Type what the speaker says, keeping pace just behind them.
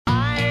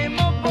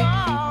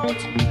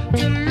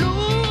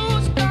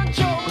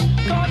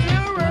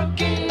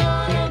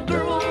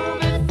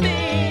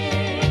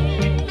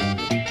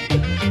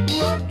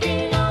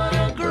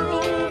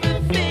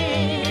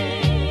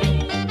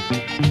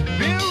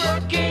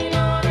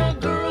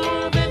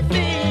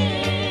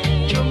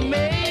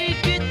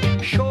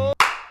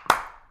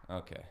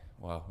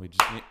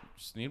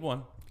Just need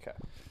one. Okay.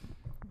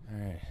 All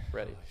right.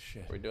 Ready. Holy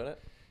shit. Are we doing it?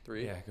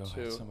 3, Yeah, go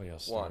 2, ahead. Somebody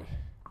else 1.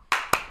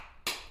 start.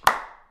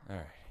 All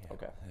right. Yeah,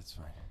 Okay. That's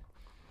fine.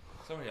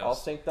 Somebody All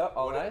else. synced up.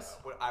 All nice.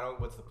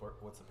 What's the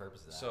purpose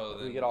of that? So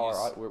then We get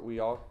all we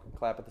all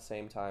clap at the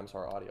same time, so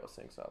our audio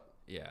syncs up.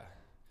 Yeah.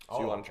 So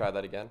you want to try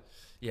that again?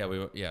 Yeah.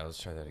 Let's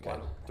try that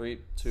again. 3,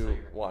 2,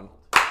 1.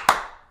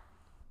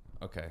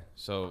 Okay.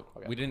 So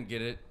Okay. we didn't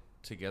get it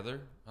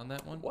together on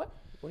that one. What?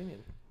 What do you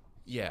mean?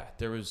 Yeah,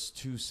 there was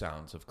 2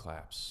 sounds of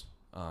claps,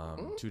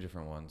 2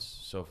 different ones.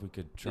 So if we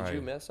could try. Did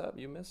you mess up?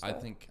 You missed I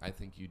that?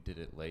 think you did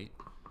it late.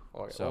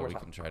 Okay, So one more we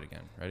time. can try it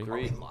again. Ready?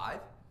 3. live?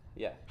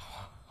 Yeah.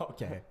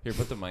 Okay. Here,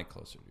 put the mic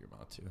closer to your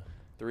mouth too.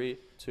 3,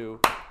 2.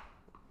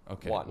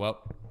 Okay. 1.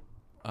 Well,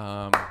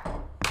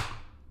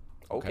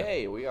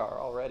 Okay, we are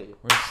all ready.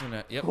 we're just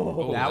gonna. Yep.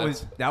 Oh,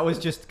 that was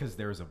just because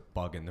there was a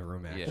bug in the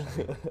room. Yeah.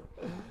 Actually. All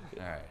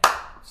right.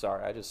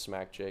 Sorry, I just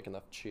smacked Jake in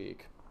the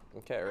cheek.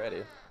 Okay,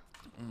 ready.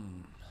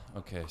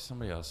 Okay.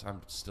 Somebody else.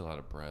 I'm still out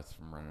of breath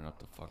from running up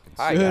the fucking.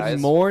 Hi, Good guys.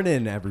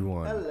 morning,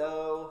 everyone.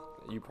 Hello.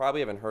 You probably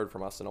haven't heard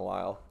from us in a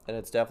while, and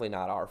it's definitely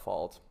not our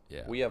fault.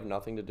 Yeah. We have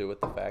nothing to do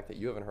with the fact that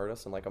you haven't heard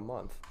us in like a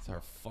month. It's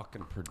our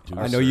fucking producer.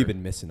 I know you've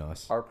been missing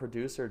us. Our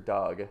producer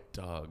Doug,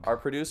 Doug. our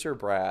producer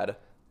Brad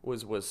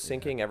was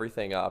syncing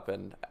everything up,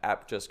 and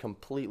app just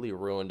completely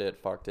ruined it,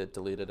 fucked it,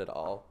 deleted it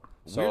all.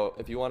 So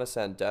if you want to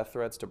send death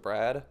threats to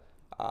Brad,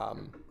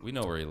 We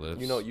know where he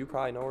lives. you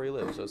probably know where he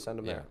lives, so send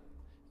him Yeah. there.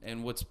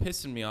 And what's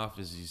pissing me off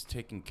is he's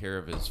taking care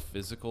of his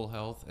physical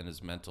health and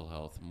his mental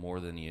health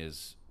more than he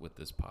is with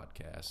this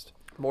podcast.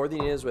 More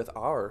than he is with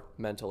our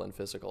mental and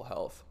physical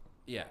health,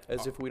 Yeah.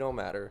 as if we don't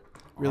matter.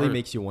 Really Our-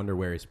 makes you wonder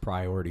where his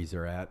priorities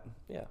are at.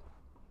 Yeah.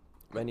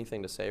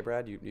 Anything to say,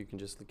 Brad? You can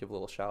just give a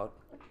little shout.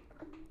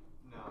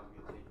 No, I'm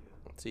good, thank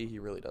you. See, he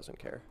really doesn't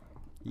care.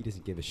 He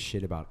doesn't give a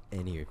shit about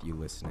any of you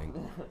listening.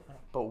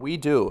 But we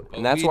do, But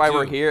and that's we why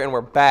we're do. here, and we're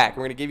back.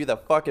 We're gonna give you the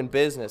fucking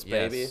business,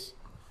 baby. Yes.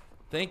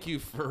 Thank you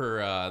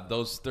for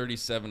those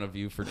 37 of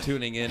you for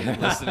tuning in and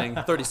listening.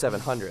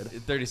 3,700.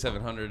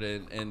 3,700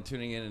 and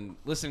tuning in and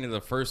listening to the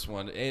first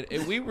one.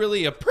 And we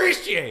really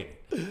appreciate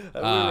it.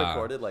 Have we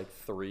recorded like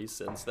 3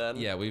 since then?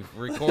 Yeah, we've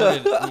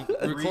recorded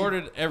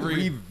every.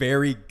 3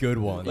 very good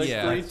ones. Like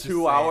Yeah, 3 let's just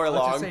 2-hour Let's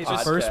long just say podcasts.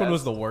 the first one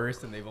was the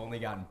worst, and they've only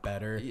gotten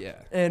better.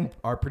 Yeah. And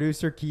our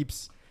producer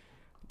keeps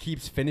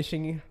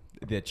finishing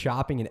the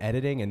chopping and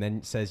editing, and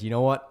then says, "You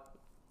know what?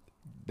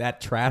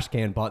 That trash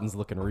can button's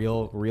looking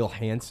real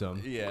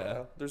handsome."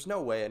 Yeah. There's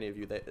no way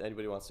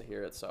anybody wants to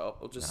hear it, so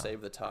we'll just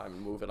save the time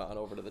and move it on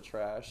over to the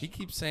trash. He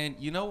keeps saying,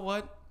 you know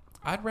what?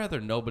 I'd rather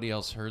nobody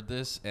else heard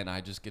this and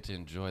I just get to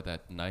enjoy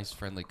that nice,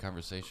 friendly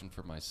conversation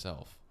for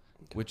myself,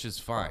 which is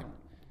fine.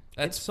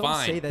 That's Some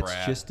fine, say that's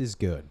Brad. just as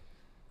good.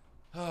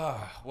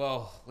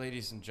 Well,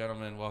 ladies and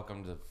gentlemen,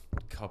 welcome to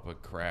Cup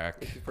of Crack.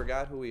 If you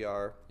forgot who we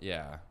are,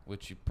 Yeah,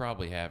 which you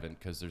probably haven't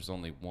because there's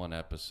only one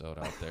episode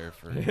out there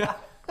for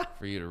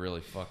for you to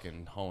really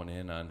fucking hone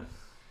in on.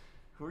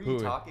 Who are you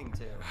talking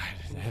to?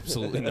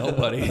 Absolutely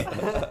nobody,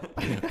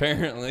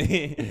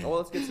 apparently. well,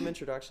 let's get some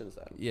introductions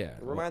then. Yeah.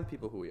 Remind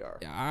people who we are.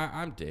 Yeah,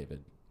 I'm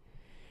David.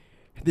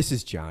 This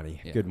is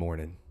Johnny. Yeah. Good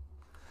morning.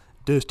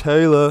 This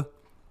Taylor.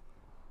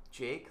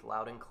 Jake,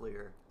 loud and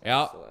clear.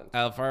 Excellent.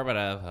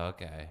 Affirmative.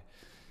 Okay.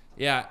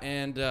 Yeah,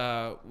 and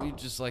we'd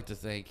just like to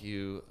thank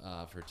you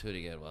for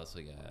tuning in once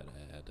again,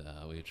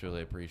 and we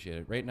truly appreciate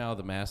it. Right now,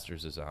 the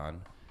Masters is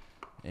on,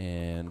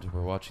 and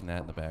we're watching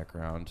that in the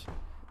background,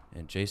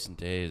 and Jason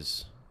Day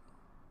is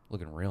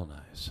looking real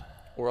nice.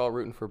 We're all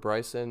rooting for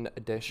Bryson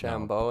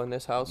DeChambeau in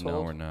this household.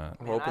 No, we're not.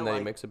 I'm hoping that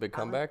he makes a big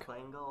comeback.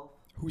 Playing golf,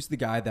 Who's the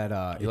guy that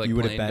You if like you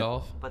would have playing bet?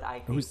 golf? but I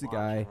hate Who's the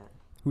guy? watching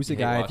it. Who's the You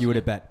hate guy? If watching you would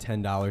have it? bet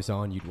 $10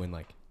 on, you'd win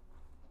like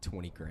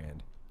 20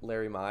 grand.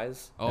 Larry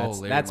Mize. Oh,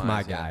 Larry That's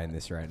my Mize, yeah. guy in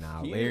this right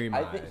now. He- Larry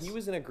I Mize. think he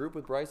was in a group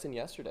with Bryson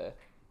yesterday.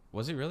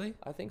 Was he really?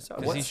 I think so.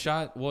 Because he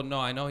shot. Well, no,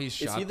 I know he's Is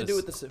shot. he the dude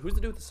with the who's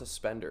the dude with the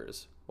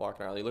suspenders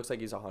walking around? He looks like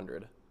he's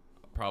 100.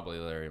 Probably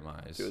Larry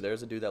Mize. Dude,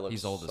 there's a dude that looks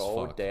He's old as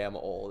so fuck. damn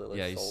old. It looks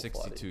Yeah, he's so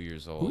 62 funny.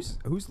 years old.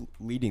 Who's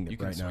leading you the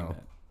can right swing now?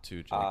 that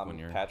too, Jake, when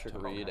you're Patrick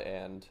talking. Reed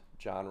and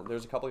John.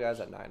 There's a couple guys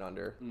at 9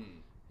 under.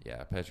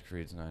 Yeah, Patrick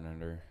Reed's 9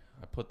 under.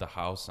 I put the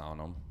house on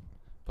him.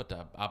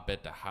 I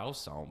bet the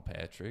house on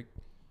Patrick.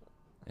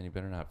 And he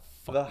better not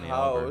fuck The me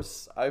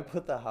house. I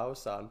put the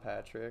house on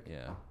Patrick. over.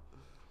 Yeah.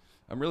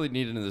 I'm really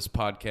needing this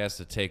podcast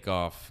to take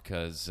off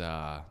because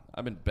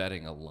I've been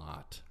betting a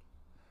lot.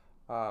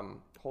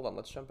 Hold on.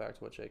 Let's jump back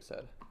to what Jake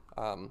said.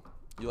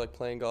 You like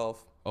playing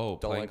golf? Oh,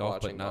 Don't playing like golf,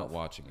 but watching not golf.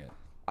 watching it.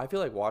 I feel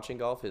like watching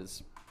golf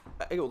is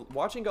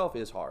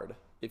hard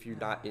if you're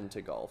not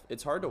into golf.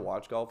 It's hard to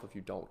watch golf if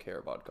you don't care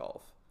about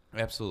golf.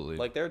 Absolutely.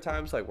 Like there are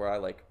times like where I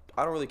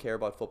don't really care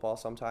about football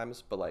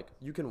sometimes, but like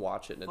you can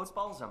watch it and it's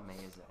Football's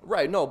amazing.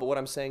 right. No, but what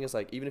I'm saying is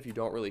like even if you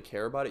don't really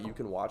care about it, you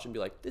can watch and be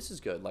like, this is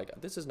good. Like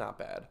this is not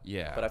bad.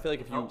 Yeah. But I feel like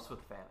It if you helps with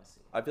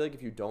fantasy. I feel like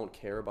if you don't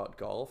care about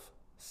golf,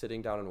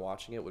 sitting down and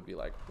watching it would be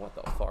like, what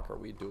the fuck are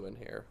we doing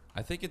here?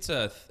 I think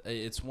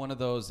it's one of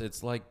those.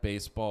 It's like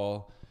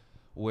baseball,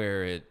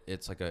 where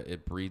it's like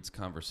it breeds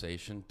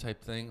conversation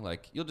type thing.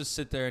 Like you'll just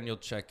sit there and you'll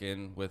check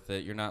in with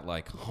it. You're not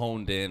like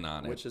honed in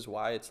on it. Which is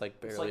why it's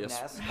like barely It's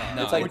like a NASCAR.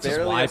 No, it's like Which is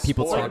barely why a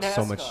people sport. talk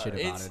so much NASCAR. shit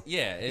about it's it.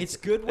 yeah. It's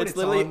good when it's it's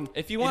literally- on.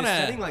 if you in a wanna-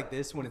 setting like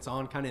this, when it's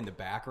on kind of in the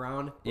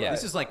background. Yeah.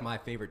 This is like my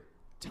favorite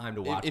time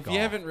to watch if golf.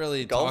 you haven't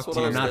really Golf's talked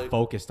one to of your I'm those not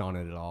focused on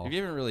it at all. if you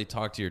haven't really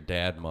talked to your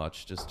dad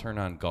much, just turn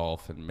on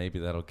golf and maybe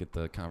that'll get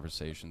the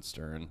conversation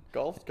stirring.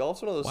 Golf's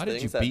one of those Why did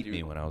things you that beat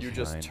me when I was you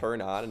just 9?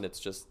 turn on and it's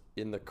just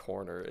in the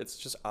corner. It's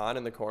just on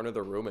in the corner of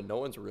the room and no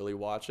one's really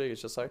watching.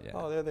 It's just like, Yeah.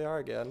 oh, there they are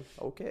again.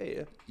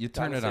 Okay. You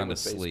turn Kinda it same on to with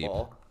sleep.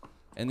 baseball.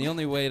 And the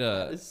only way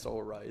That to is so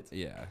right.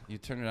 yeah, you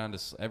turn it on to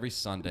every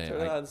Sunday.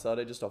 Turn it on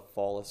Sunday just to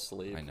fall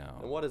asleep. I know.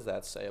 And what does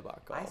that say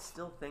about I golf?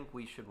 still think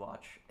we should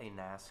watch a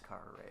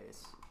NASCAR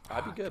race.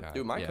 I'd be Ah, good. God.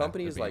 Dude, my Yeah,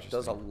 company that'd is be like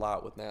does a interesting.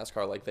 lot with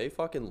NASCAR. Like they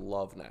fucking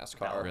love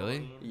NASCAR.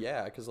 Really?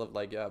 Yeah, because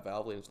like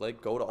Valvoline's they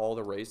go to all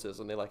the races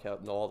and they like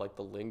know all like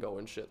the lingo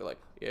and shit. They're like,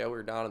 yeah, we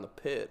were down in the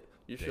pit.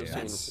 You should have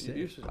That's seen.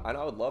 You should.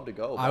 I would love to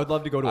go. I would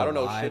love to go to I a don't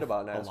know live, shit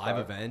about a NASCAR. live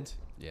event.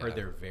 Yeah. Or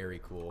they're very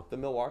cool. The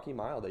Milwaukee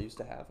Mile, they used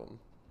to have them.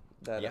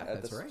 Yeah, At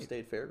that's the right.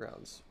 state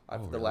fairgrounds. Oh,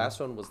 The really? last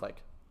one was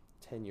like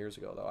 10 years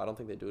ago though. I don't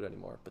think they do it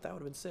anymore. But that would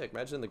have been sick.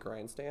 Imagine the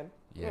grandstand.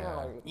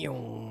 Yeah.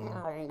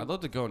 I'd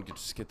love to go and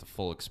just get the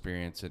full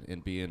experience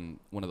and be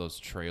in one of those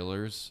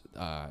trailers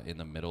in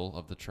the middle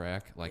of the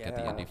track, like at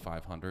the Yeah. Indy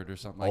 500 or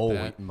something like Oh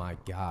that. my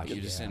gosh.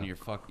 You just yeah. in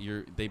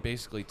your they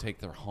basically take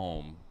their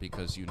home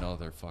because you know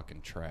they're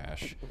fucking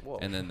trash, Whoa.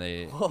 and then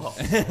they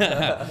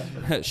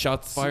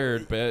shots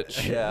fired,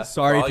 bitch. Yeah.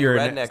 Sorry All if you you're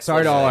rednecks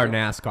sorry to all our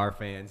listening. NASCAR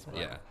fans. but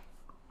Yeah,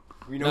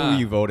 We know Nah. who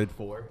you voted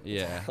for.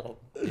 yeah,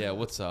 yeah.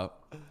 What's up?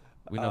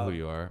 We know who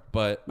you are,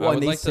 but well, I and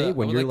would they like say to,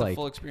 when I would you're like the like-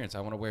 full experience. I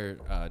want to wear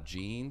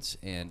jeans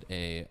and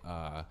a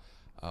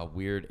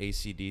weird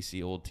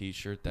AC/DC old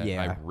T-shirt that I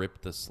Yeah.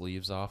 ripped the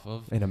sleeves off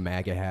of. And a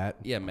MAGA hat.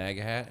 Yeah,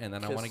 MAGA hat, and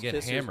then I want to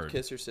get hammered.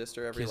 Kiss your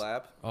sister every Kiss-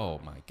 lap. Oh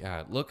my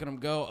God! Look at them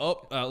go!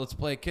 Oh, let's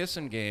play a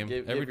kissing game.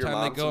 Give Every your time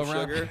they mom go some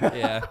around, sugar.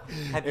 yeah,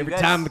 Have you Every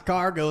guys, time the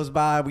car goes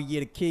by, we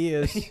get a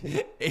kiss.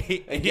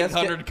 And guess-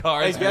 800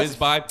 cars and guess- whiz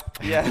by.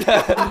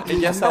 Yeah. And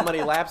guess how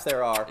many laps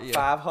there are? Yeah.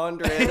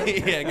 500.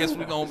 Yeah, I guess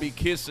we're gonna be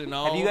kissing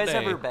all have you guys day.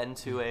 ever been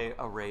to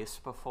a race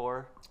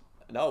before?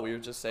 No, we were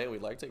just saying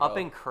we'd like to go. Up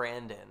in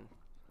Crandon,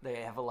 they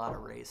have a lot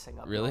of racing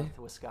up Really? north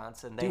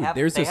Wisconsin. They Dude, have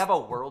there's they a- have a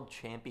world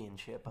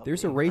championship. Up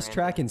There's a in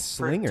racetrack Crandon in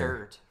Slinger. for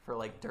dirt, for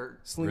like dirt.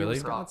 Slinger, Really?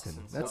 Wisconsin.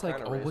 Trucks. That's What like,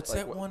 kind of oh, race- what's like,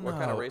 that one, What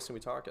kind of uh, racing we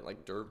talking?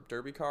 Like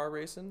derby car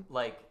racing?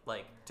 Like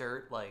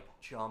dirt, like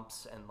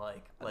jumps and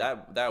like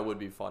That would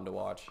be fun to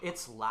watch.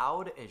 it's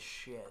loud as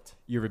shit.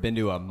 you ever been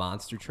to a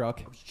monster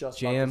truck just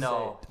jam?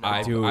 No,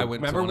 I Dude, went to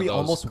remember one of we those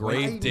almost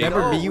grave went? digger-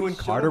 Remember No, me, you we and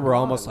should've Carter were gone.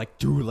 almost like,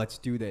 dude, let's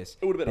do this.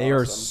 It would've been They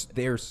are. awesome.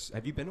 They are.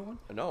 Have you been to one?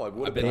 No, I would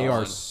have I've been. been They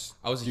are. awesome.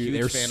 I was a dude, huge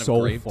they're fan of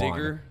so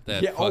Gravedigger, fun.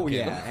 that Yeah. Oh fucking-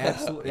 yeah.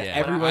 Absolutely. Yeah.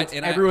 Everyone's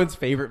And I- everyone's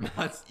favorite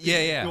monster. Yeah,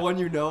 yeah. The one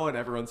you know and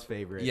everyone's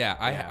favorite. Yeah,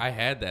 I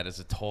had that as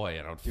a toy,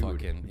 and I'd Dude,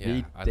 fucking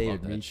me- I Dave,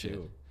 love that me shit.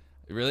 too.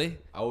 Really?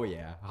 Oh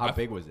yeah. How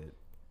big was it?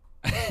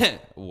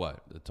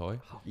 What, the toy?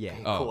 Yeah.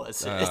 Oh,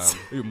 was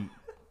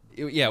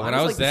yeah. When Mine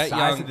I was was like that the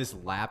size young, of this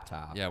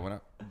laptop. yeah. When I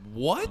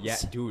what? Yeah,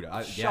 dude.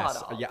 Shut yes.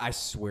 up. Yeah, I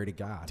swear to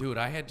God. Dude,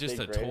 I had just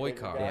Big a toy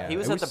Gravedigger car. guy. Yeah, he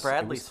was it at the it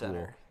Bradley was cool.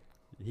 Center.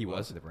 He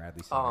was at the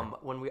Bradley Center.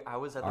 When I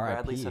was at the R.I.P.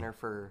 Bradley Center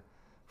for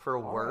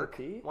work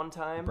R.I.P.? one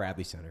time.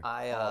 Bradley Center.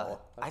 I Oh,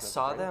 I that's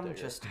saw not the them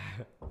Gravedigger. just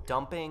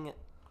dumping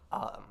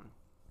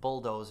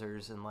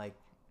bulldozers and like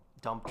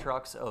dump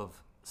trucks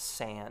of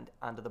sand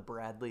onto the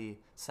Bradley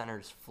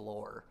Center's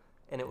floor.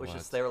 And it was What?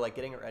 just they were like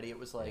getting it ready. It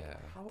was like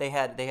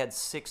Yeah. they had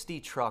 60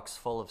 trucks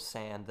full of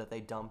sand that they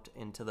dumped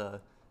into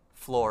the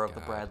floor of the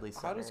God. Bradley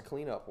Center. How does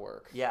cleanop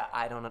work? Yeah,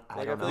 I don't Like, know.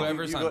 feel like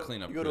Whoever's you on go,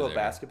 cleanup You go crew to a there.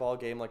 basketball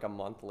game like a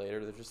month later.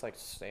 There's just like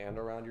sand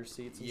around your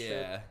seats and shit.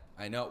 Yeah,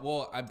 I know.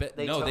 Well, I bet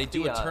They no, took they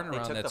do the, a turnaround They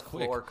took that's the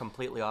quick. floor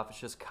completely off. It's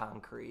just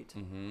concrete.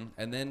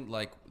 And then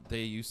like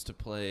they used to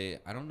play.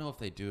 I don't know if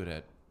they do it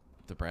at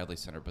the Bradley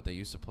Center, but they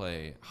used to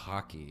play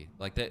hockey.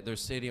 Like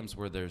there's stadiums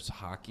where there's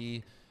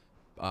hockey,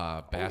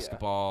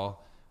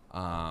 basketball.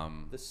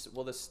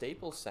 The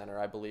Staples Center,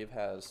 I believe,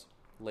 has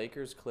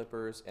Lakers,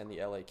 Clippers, and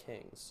the LA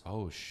Kings.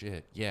 Oh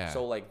shit! Yeah.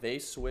 So like they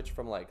switch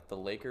from like the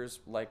Lakers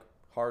like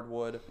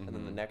hardwood, and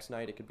then the next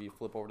night it could be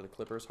flip over to the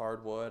Clippers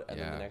hardwood, and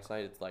then Yeah. the next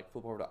night it's like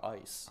flip over to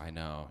ice. I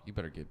know. You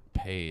better get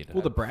paid.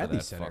 Well, the for Bradley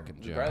that Center fucking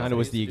The job. Bradley kind of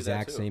was used to the do that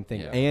exact too. same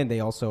thing, Yeah. and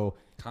they also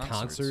Concerts.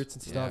 concerts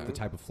and stuff. Yeah. The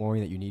type of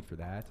flooring that you need for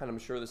that. And I'm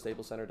sure the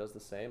Staples Center does the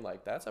same.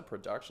 Like that's a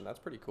production. That's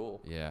pretty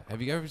cool. Yeah.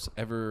 Have you guys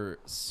ever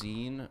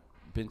seen,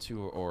 been to,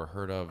 or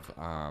heard of?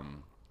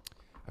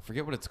 I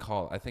forget what it's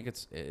called. I think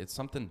it's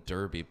something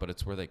derby, but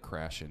it's where they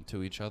crash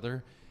into each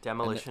other.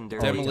 Demolition And the-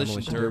 derby. Demolition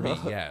Demolition derby,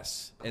 derby.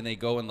 yes. And they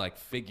go in like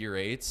figure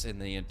eights, and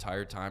the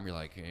entire time you're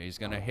like, hey, he's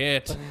gonna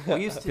hit.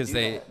 We used to Because do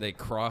they that. they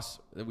cross.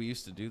 We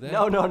used to do that.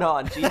 No,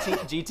 on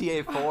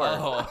GTA 4.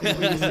 Oh. We used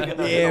to get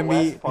Yeah, the me.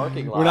 West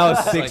parking lot. When I was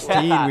It's like-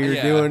 16, we were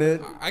Yeah. doing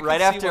it. I can right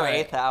see after why-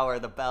 8th hour,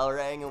 the bell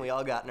rang and we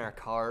all got in our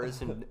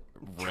cars and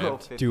drove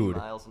ripped. 50 Dude.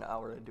 miles an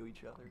hour into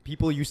each other.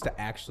 People used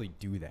to actually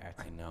do that.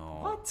 I know.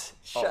 What? Oh,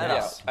 Shut yeah.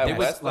 up. At They would-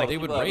 West, like, though, they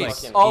would people are race.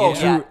 fucking- Oh,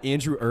 Andrew, yeah.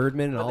 Andrew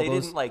Erdman and But all they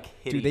those. didn't like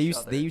hit Dude, each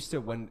they other. used to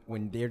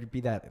when there'd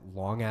be that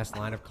long ass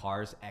line of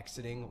cars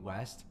exiting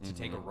west to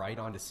take a right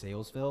onto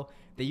Salesville.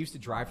 They used to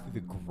drive through the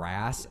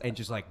grass and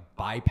just like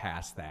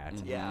bypass that.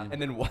 Yeah.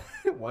 And then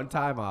one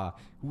time,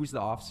 who was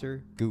the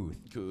officer? Guth.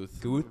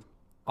 Guth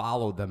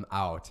followed them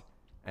out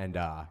and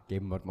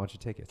gave them a bunch of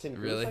tickets. Can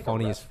Really? Goose, like,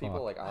 Funny arrest as people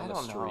fuck. like on I the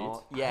don't street?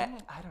 know. Yeah,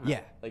 I don't know. Yeah,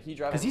 Like he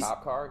drives 'Cause a he's-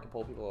 cop car and can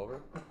pull people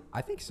over.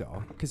 I think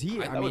so. Because he,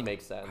 That I would mean,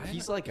 make sense.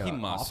 he's like He a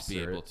must be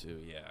officer. able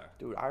to. Yeah.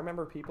 Dude, I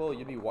remember people.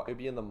 It'd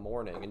be in the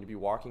morning, and you'd be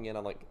walking in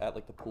on at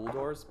the pool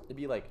doors. It'd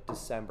be like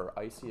December,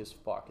 icy as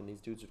fuck, and these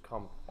dudes would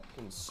come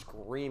fucking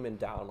screaming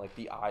down like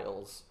the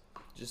aisles,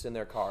 just in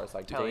their cars.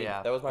 Like, Hell Dave,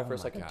 yeah. that was my Oh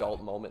first my like God.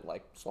 adult moment.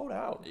 Like, slow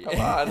down, come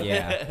on,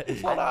 Yeah.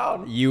 slow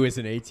down. You as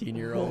an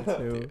 18-year-old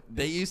too.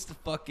 They used to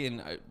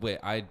fucking wait.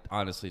 I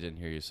honestly didn't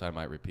hear you, so I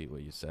might repeat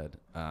what you said.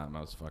 I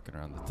was fucking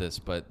around with this,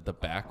 but the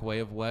back way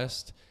of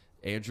West,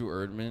 Andrew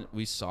Erdman,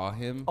 we saw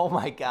him Oh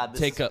my God. This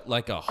take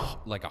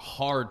a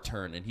hard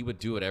turn, and he would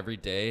do it every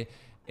day.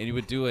 And he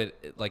would do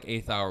it like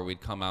 8th hour. We'd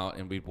come out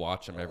and we'd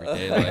watch him every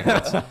day. Like,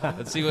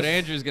 let's see what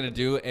Andrew's gonna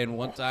do. And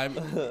one time,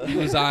 he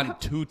was on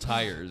 2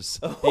 tires.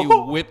 He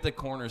whipped the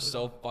corner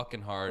so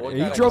fucking hard. What And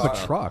He kind of drove a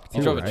car? truck too.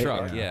 He drove a right?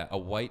 truck, yeah, a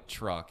white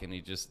truck, and he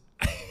just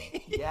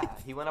Yeah,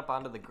 he went up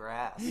onto the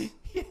grass.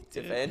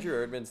 If Andrew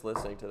Erdman's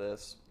listening to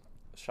this,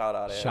 shout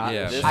out, Andrew. Shout-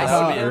 Yeah. This shout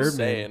that would out be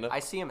Erdman. insane. I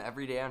see him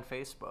every day on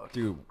Facebook.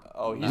 Dude,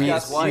 Oh, We-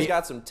 he's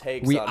got some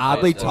takes. we on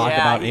oddly Facebook. talk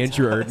Yeah, about he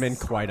Andrew does. Erdman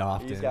quite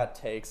often. He's got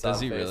takes Does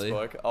on he really?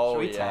 Facebook. Oh, Should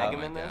we yeah. tag him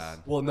my in this? God.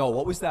 Well, no.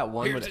 What was that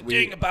one? Here's when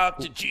the thing about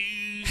the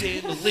Jews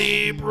and the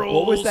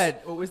liberals.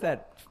 What was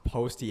that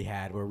post he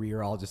had where we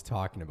were all just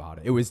talking about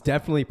it? It was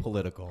definitely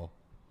political.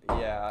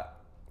 Yeah,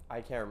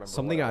 I can't remember.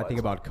 Something what it I think was.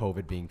 about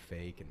COVID being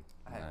fake and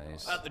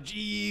Nice. the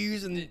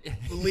Jews and the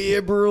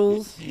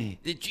liberals.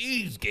 The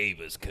Jews gave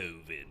us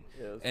COVID.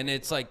 Yes. And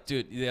it's like,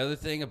 dude, the other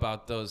thing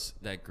about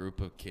that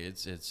group of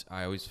kids,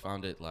 I always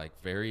found it like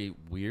very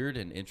weird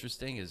and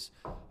interesting is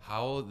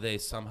how they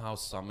somehow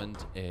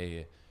summoned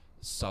a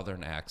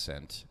Southern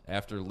accent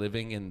after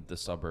living in the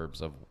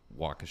suburbs of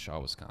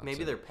Waukesha, Wisconsin.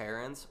 Maybe their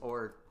parents,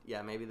 or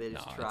yeah, maybe they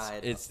just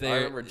tried. It's I their.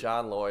 remember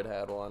John Lloyd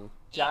had one.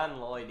 John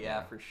Lloyd,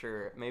 yeah, for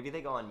sure. Maybe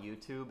they go on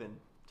YouTube and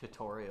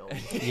tutorials.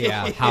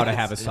 Yeah, how to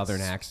have a It's- Southern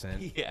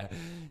accent. Yeah,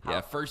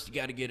 yeah. First, you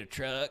got to get a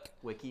truck,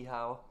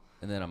 WikiHow.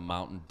 and then a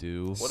Mountain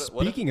Dew. What if-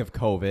 Speaking of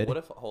COVID, What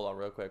if? Hold on,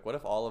 real quick. What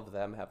if all of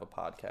them have a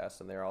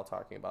podcast and they're all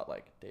talking about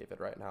like David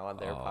right now on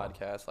their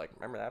podcast? Like,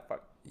 remember that?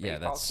 Yeah,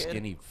 baseball that kid?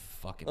 skinny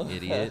fucking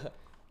idiot.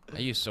 I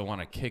used to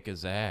want to kick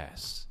his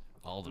ass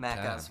all the Matt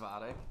time.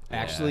 Gasvadic.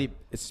 actually,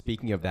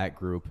 speaking of that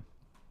group,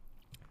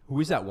 who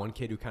was that one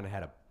kid who kind of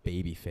had a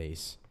baby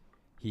face?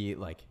 He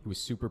was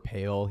super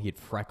pale. He had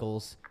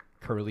freckles,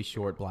 curly,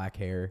 short, black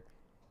hair.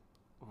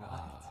 I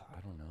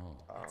don't know.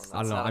 I don't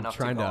know. not I'm enough to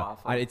trying go to.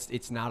 off of.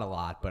 It's not a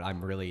lot, but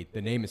I'm really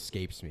the name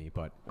escapes me.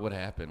 But What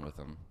happened with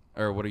him?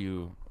 Or what are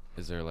you?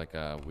 Is there like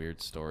a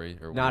weird story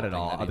or not weird at thing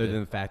all. that he Other did? than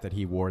the fact that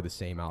he wore the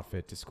same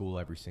outfit to school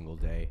every single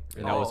day.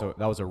 And Really?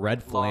 that was a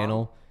red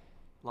flannel.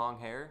 Long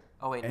hair.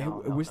 Oh wait, And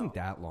no, it no, wasn't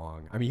no. that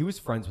long. I mean, he was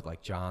friends with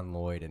like John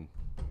Lloyd and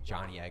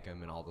Johnny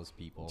Eggum and all those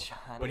people.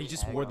 But he Johnny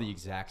just wore the Eggum.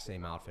 exact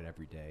same outfit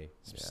every day.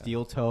 Some Yeah.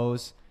 steel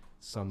toes,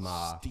 some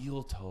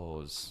Steel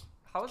toes.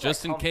 How is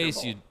Just that in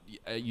case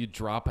comfortable? you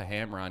drop a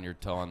hammer on your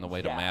toe on the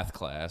way to Yeah. math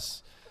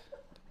class.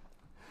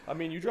 I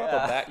mean, you drop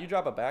Yeah. You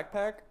drop a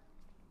backpack.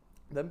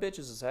 Them bitches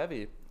is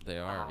heavy They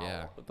are, Wow.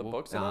 yeah. with the Well,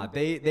 books in Nah,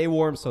 them. they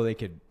wore them so they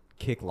could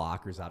kick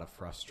lockers out of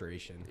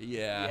frustration.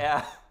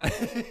 Yeah.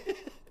 Yeah.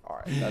 All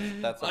right,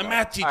 that's My enough.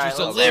 math All teacher's right,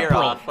 a let's veer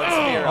liberal. off. Let's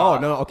veer Oh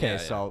off. no, okay. Yeah,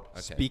 So yeah.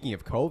 Okay. speaking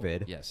of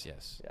COVID, Yes,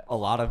 yes. Yeah. a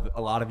lot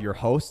of your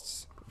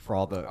hosts for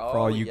all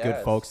Oh, you good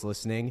yes. folks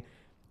listening,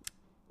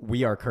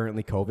 we are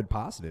currently COVID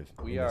positive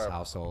We in this are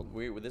household.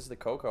 This is the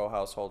Coco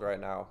household right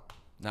now.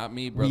 Not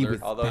me, brother.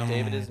 with- Although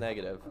David is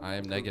negative, I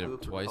am negative,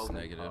 Poop twice COVID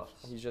negative.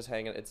 puffs. he's just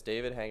hanging. It's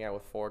David hanging out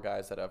with 4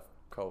 guys that have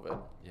COVID.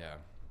 Yeah.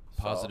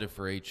 Positive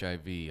for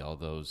HIV. All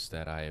those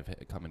that I have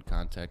come in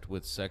contact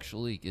with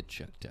sexually get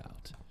checked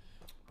out.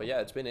 But yeah,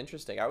 it's been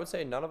interesting. I would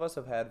say none of us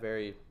have had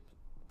very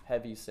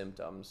heavy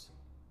symptoms.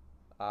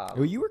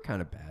 Oh, you were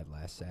kind of bad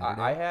last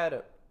Saturday. I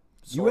had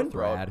You and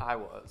throat. Brad. I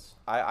was.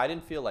 I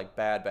didn't feel like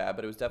bad,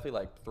 but it was definitely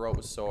like throat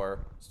was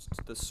sore,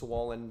 the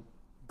swollen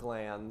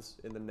glands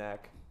in the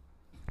neck.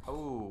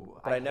 Oh,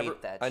 But I hate never,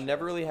 that. I shit.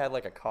 never really had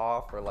like a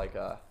cough or like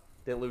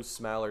didn't lose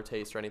smell or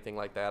taste or anything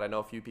like that. I know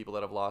a few people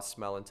that have lost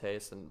smell and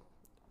taste, and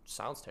it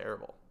sounds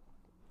terrible.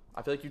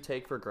 I feel like you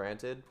take for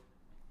granted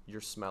your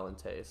smell and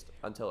taste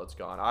until it's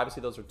gone.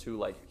 Obviously, those are 2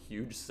 like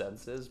huge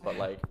senses, but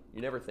like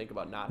you never think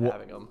about not Well,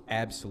 having them.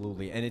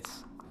 Absolutely. And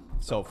it's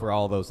so for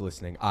all those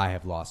listening, I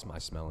have lost my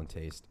smell and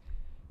taste.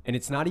 And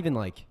it's not even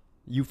like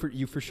you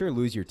for sure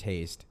lose your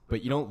taste,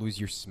 but you don't lose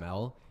your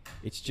smell.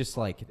 It's just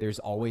like there's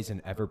always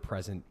an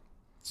ever-present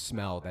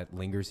smell that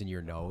lingers in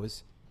your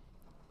nose,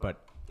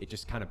 but it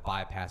just kind of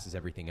bypasses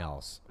everything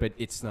else. But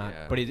it's not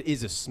Yeah. but it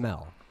is a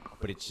smell.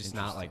 but it's just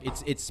not like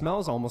it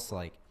smells almost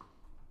like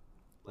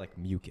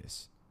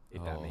mucus,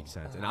 if that makes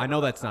sense. And I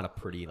know that's not a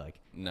pretty thing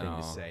No.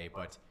 to say,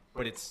 but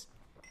it's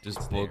Just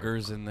it's there.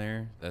 boogers in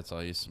there. That's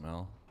all you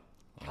smell.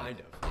 kind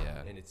of.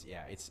 Yeah. And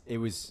it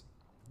was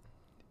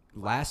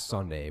last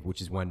Sunday,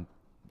 which is when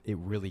it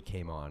really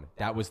came on.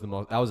 That was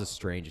the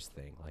strangest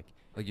thing. Like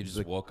you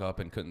just woke up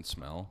and couldn't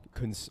smell.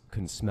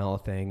 Couldn't smell a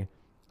thing.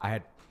 I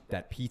had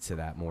that pizza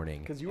that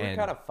morning Because you were and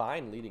kind of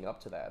fine leading up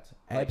to that.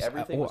 Like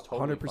everything was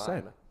totally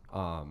fine.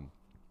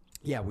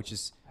 Yeah, which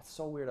is That's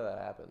so weird how that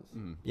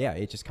happens. yeah,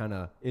 it just kind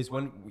of is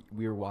when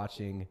we were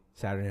watching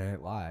Saturday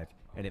Night Live,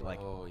 and it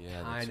Oh, yeah,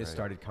 that's kind of right.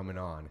 started coming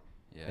on,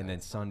 Yeah. and then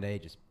Sunday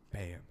just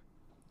bam,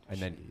 and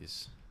then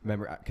Jeez.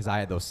 remember because I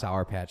had those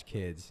Sour Patch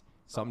Kids,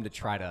 something to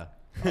try to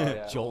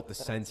yeah. jolt the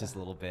senses a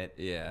little bit.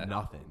 Yeah.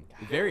 Nothing.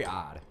 Very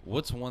odd.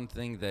 What's one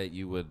thing that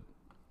you would,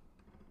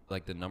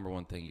 like the number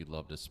one thing you'd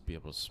love to be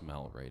able to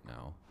smell right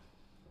now?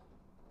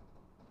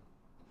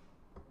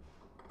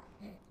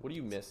 What are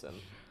you missing?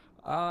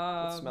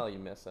 What smell are you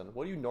missing?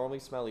 What do you normally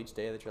smell each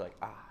day that you're like,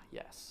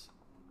 yes?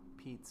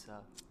 Pizza.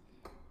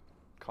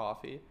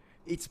 Coffee?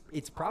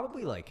 It's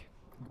probably like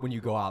when you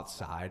go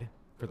outside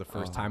for the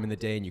first time in the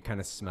day and you kind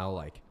of smell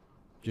like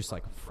just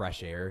like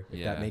fresh air, if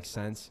Yeah. that makes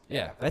sense.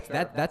 Yeah,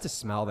 That's a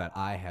smell that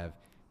I have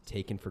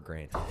taken for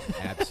granted.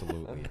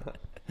 Absolutely.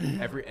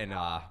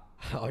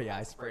 Oh yeah,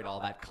 I sprayed all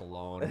that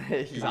cologne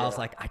because I was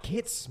like, I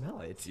can't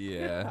smell it.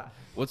 Yeah.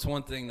 What's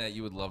one thing that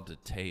you would love to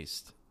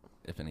taste,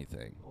 if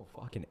anything? Oh,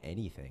 fucking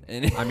anything.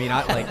 Any- I mean,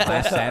 I like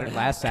last Saturday.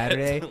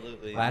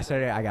 Absolutely. Last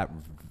Saturday, I got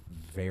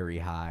very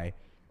high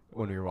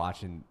when we were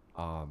watching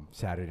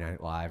Saturday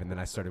Night Live, and then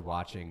I started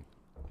watching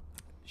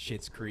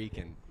Schitt's Creek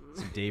and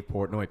some Dave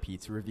Portnoy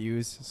pizza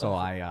reviews. So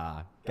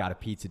I got a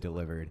pizza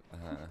delivered,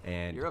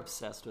 and You're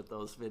obsessed with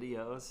those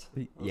videos.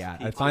 Those yeah, I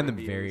pizza find them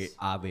very reviews.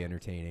 oddly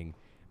entertaining.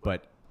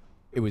 But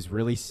it was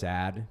really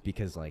sad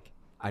because like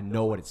I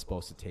know what it's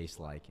supposed to taste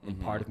like, and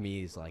part of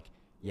me is like,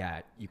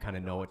 yeah, you kind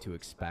of know what to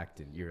expect,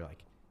 and you're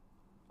like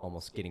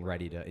almost getting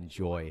ready to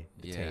enjoy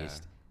the Yeah.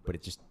 taste, but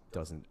it just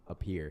doesn't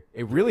appear.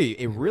 It really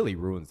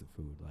ruins the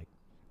food, like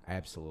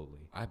absolutely.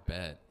 I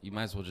bet. You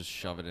might as well just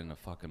shove it in a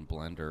fucking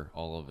blender,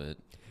 all of it.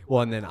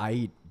 Well, and then I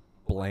eat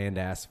bland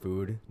ass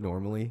food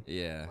normally,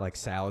 Yeah. like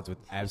salads with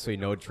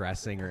absolutely no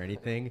dressing or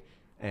anything.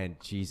 And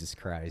Jesus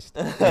Christ,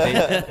 if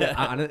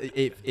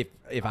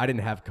I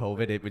didn't have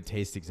COVID, it would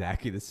taste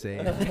exactly the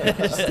same. It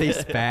just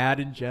tastes bad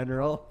in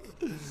general.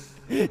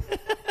 Do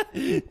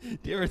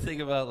you ever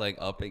think about like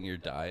upping your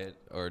diet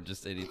or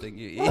just anything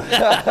you eat?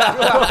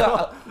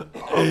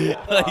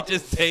 Like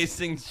just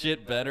tasting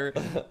shit better?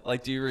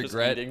 Like, do you Just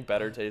regret? eating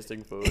better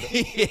tasting food.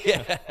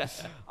 Yeah.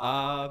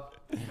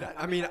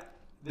 I mean,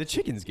 the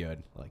chicken's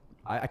good. Like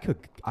I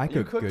cook cook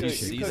good good-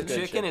 chicken. you The cook good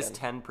chicken is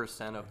chicken.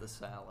 10% of the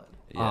salad.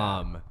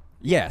 Yeah.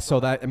 Yeah, so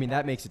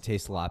that makes it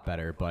taste a lot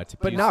better, but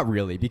not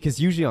really, because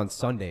usually on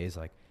Sundays,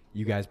 like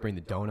you guys bring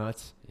the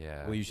donuts.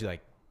 Yeah. We'll usually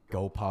like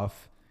go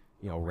puff,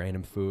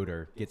 random food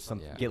or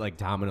get like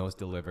Domino's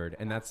delivered,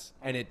 and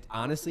it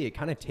honestly it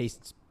kind of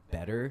tastes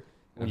better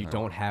when you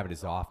don't have it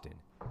as often.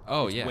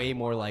 Oh, It's yeah. way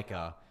more like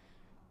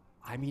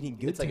I'm eating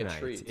good It's like a tonight.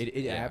 treat. It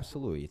Yeah.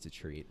 absolutely, it's a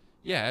treat.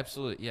 Yeah,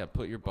 absolutely. Yeah,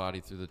 put your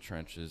body through the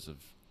trenches of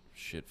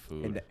shit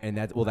food. And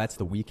that's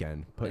the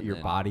weekend. Put And your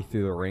then- body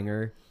through the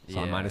ringer. So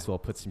I might Yeah. as well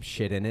put some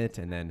shit in it,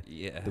 and then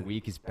Yeah. the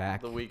week is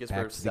back. The week is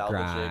back for to the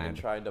salvaging and grind.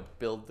 trying to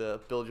build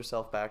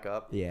yourself back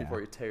up Yeah.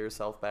 before you tear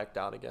yourself back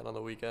down again on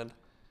the weekend.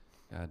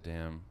 God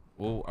damn.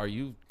 Well, are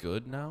you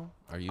good now?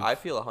 Are you? I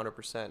feel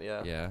 100%,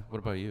 yeah. Yeah. What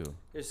about you?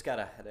 I just got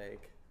a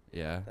headache.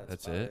 Yeah.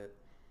 That's about it.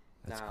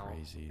 That's now,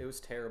 crazy. It was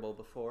terrible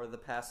before. The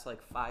past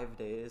like 5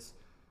 days,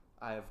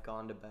 I have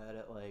gone to bed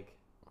at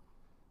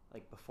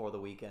like before the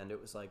weekend.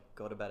 It was like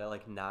go to bed at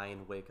like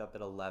 9, wake up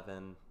at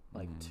 11,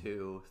 like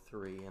 2,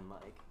 3, and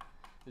like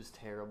it was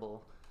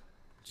terrible.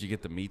 Did you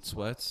get the meat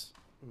sweats?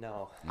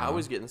 No. I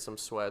was getting some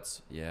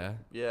sweats. Yeah.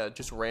 Yeah,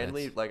 just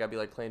randomly, That's- like I'd be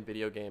like playing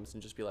video games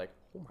and just be like,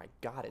 oh my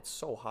god, it's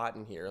so hot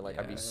in here. Like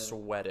I'd be Yeah.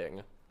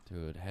 sweating.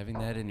 Dude, having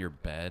that in your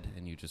bed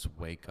and you just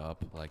wake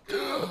up like,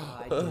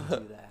 I did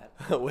do that.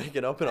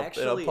 Waking up in a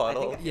Actually, I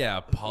puddle. think yeah,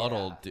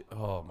 puddle. Yeah.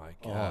 Oh my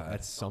Oh, god.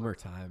 that's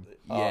summertime.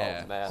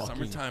 yeah. Oh, man.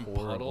 Summertime Fucking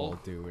horrible,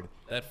 puddle. dude.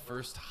 That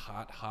first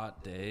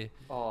hot day.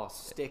 Oh,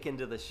 stick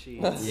into the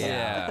sheets.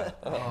 Yeah.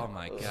 Oh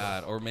my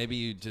god. Or maybe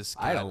you just.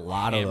 I had a got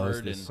lot of those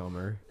hammered this and-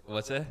 summer.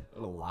 What's that?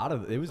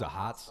 It was a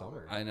hot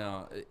summer. I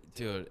know,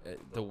 dude.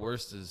 The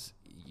worst is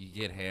you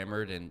get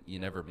hammered and you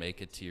never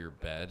make it to your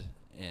bed,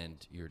 and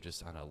you're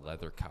just on a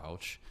leather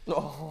couch,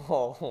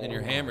 Oh. and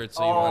you're hammered,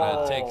 so you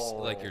want to take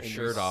like your And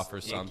shirt you're off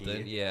or stinky.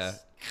 something. Yeah.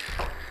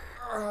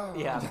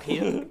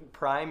 Yeah,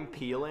 prime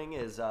peeling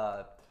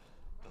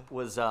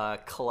was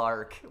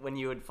Clark when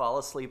you would fall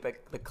asleep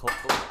at the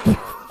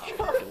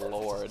Fucking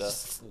Lord.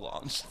 Just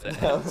launched that.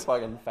 That was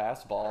fucking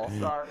fastball.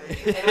 Sorry,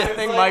 that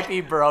thing might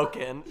be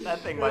broken. That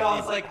thing might I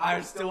be. was like,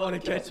 I still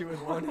want to catch it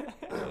with one.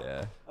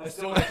 Yeah. I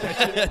still want to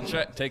catch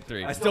it. Take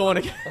 3. I still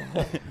want to.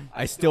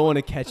 I still want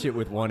to catch it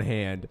with one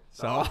hand.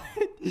 So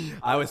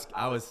I was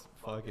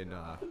fucking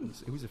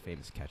who's a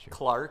famous catcher?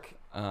 Clark.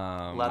 Leather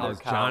I was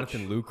couch.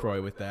 Jonathan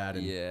Lucroy with that,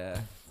 and Yeah.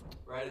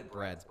 right at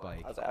Brad's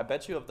bike. I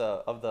bet you of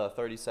the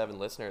 37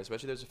 listeners, I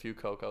bet you there's a few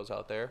Cocos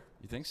out there.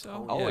 You think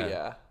so? Oh,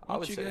 yeah. I Why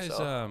would don't you say guys,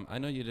 so. I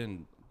know you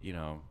didn't,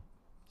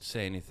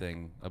 say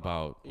anything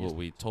about You what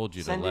we told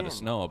you to send let in.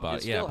 us know You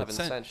about. still Yeah, but haven't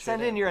sent shit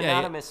Send in your Yeah, yeah.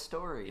 anonymous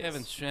stories. you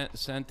haven't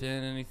sent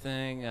in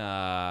anything.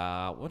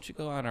 Why don't you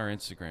go on our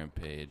Instagram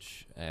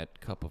page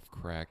at Cup of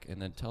Crack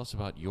and then tell us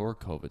about your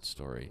COVID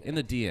story in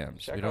the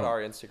DMs. Check we out don't.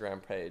 our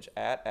Instagram page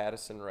at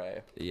Addison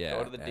Ray. Yeah,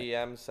 Go to the at-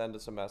 DM, send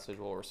us a message,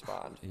 we'll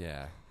respond.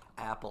 Yeah,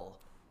 Apple.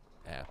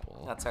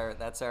 Apple That's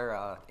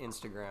our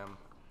Instagram.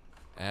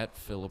 at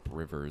Philip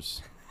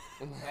Rivers.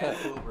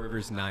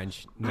 Rivers nine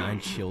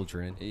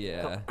children.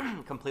 Yeah.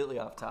 Completely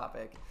off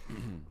topic.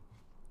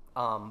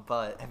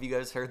 But have you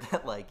guys heard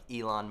that like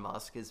Elon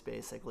Musk has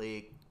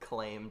basically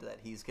claimed that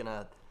he's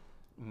gonna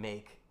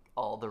make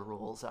all the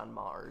rules on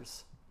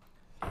Mars?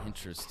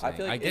 Interesting. I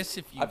feel like guess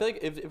if you. I feel like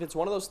if it's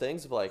one of those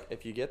things of like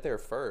if you get there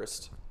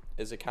first,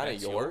 is it kind of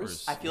That's yours?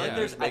 yours. I feel Yeah. like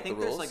there's Make I think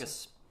the there's rules? like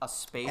a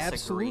space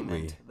Absolutely.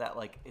 agreement that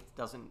like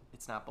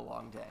it's not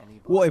belong to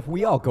anybody. Well, if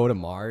we all go to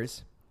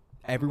Mars,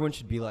 everyone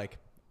should be like,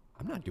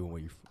 I'm not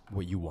doing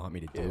what you want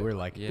me to do. Yeah. Or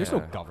like, there's no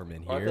Yeah.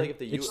 government Or I here. feel like if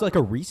the It's U- like a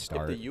If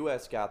restart. the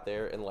U.S. got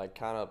there and like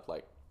kind of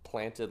like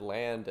planted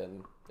land,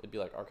 and it'd be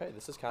like, okay,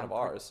 this is kind of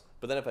ours.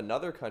 But then if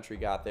another country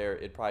got there,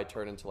 it'd probably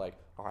turn into like,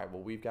 all right,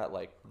 well we've got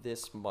like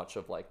this much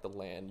of like the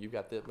land. You've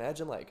got this.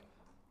 Imagine like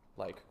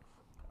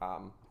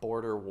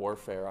border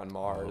warfare on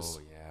Mars.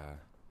 Oh yeah.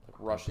 Like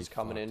Russia's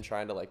coming in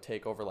trying to like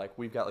take over. Like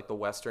we've got like the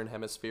Western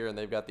Hemisphere and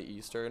they've got the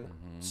Eastern.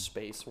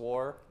 Space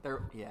war.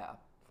 Yeah.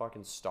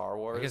 Fucking Star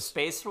Wars. guess-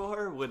 Space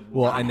war would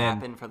Well, not and then-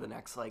 happen for the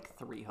next like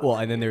 300. well,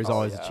 and then there's Oh,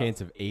 always yeah. a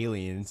chance of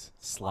aliens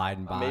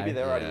sliding by. Maybe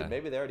they're Yeah.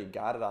 maybe they already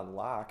got it on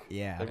lock.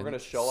 Yeah. Like we're gonna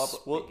show up.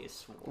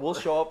 Space war. We'll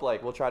show up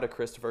like we'll try to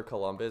Christopher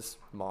Columbus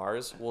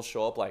Mars. We'll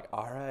show up like,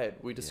 all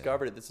right, we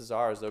discovered it. This is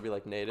ours. There'll be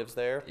like natives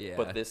there. Yeah.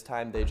 But this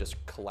time they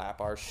just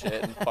clap our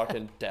shit and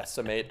fucking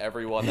decimate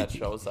everyone that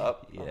shows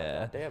up. I'm like, Yeah.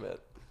 God damn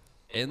it.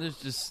 And there's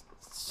just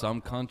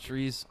some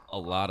countries, a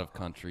lot of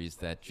countries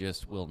that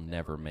just will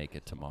never make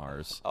it to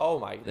Mars. Oh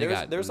my. They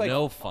got There's like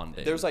no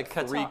funding. there's like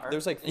three Qatar.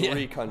 there's like Yeah.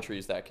 3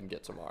 countries that can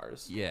get to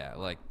Mars. yeah,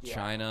 like Yeah.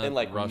 China And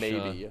like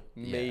Russia.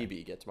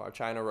 maybe get to Mars.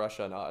 China,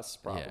 Russia, and us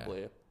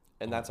probably.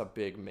 And that's a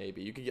big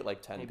maybe. You could get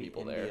like 10 Maybe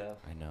people India. there.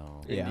 I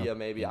know, Yeah. India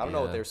maybe. I don't know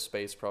what India. their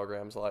space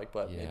program's like,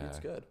 but maybe Yeah. it's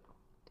good.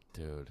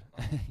 dude.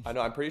 I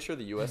know. I'm pretty sure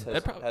the U.S.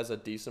 That prob- has a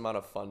decent amount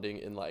of funding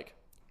in like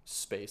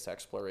space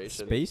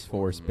exploration. Space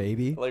Force,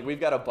 baby. Like we've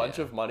got a bunch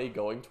Yeah. of money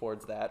going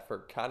towards that for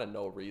kind of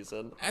no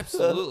reason.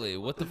 Absolutely.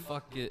 What the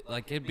fuck?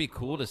 Like, it'd be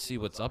cool to see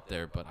what's up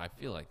there, but I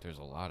feel like there's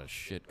a lot of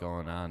shit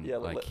going on. Yeah,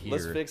 like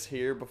let's here. fix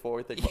here before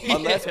we think.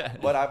 Unless Yeah.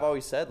 what I've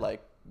always said,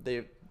 like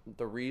the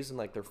reason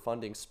like they're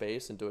funding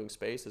space and doing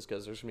space is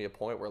because there's gonna be a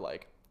point where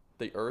like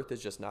the Earth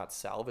is just not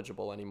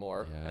salvageable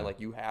anymore, Yeah. and like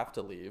you have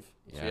to leave.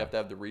 So Yeah. you have to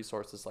have the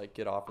resources like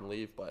get off and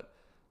leave. But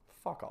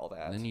fuck all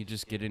that. And then you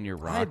just get in your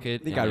I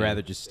rocket. think and I'd you-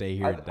 rather just stay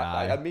here and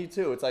die. me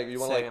too. It's like you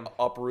want to Same. like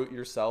uproot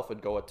yourself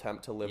and go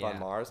attempt to live Yeah. on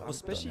Mars. Well, I'm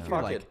especially if fuck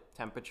you're like it.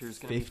 Temperature's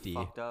gonna 50. be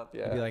fucked up.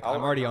 Yeah. I'd be like, I'll-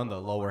 I'm already on the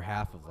lower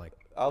half of like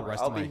I'll, the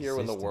rest I'll of my be here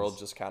when the world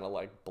existence. just kind of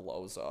like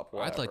blows up. I'd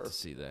like whatever. to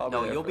see that. I'll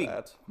No, there you'll for be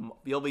that.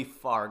 you'll be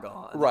far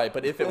gone. Right,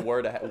 but if it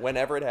were to,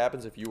 whenever it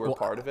happens, if you were Well,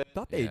 part of it, I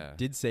thought they Yeah.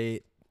 did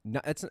say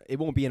it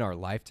won't be in our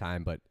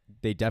lifetime, but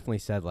they definitely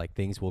said like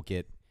things will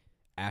get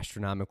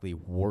astronomically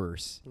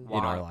worse in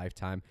Why? our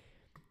lifetime,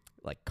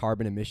 like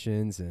carbon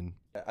emissions and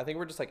I think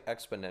we're just like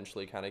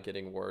exponentially kind of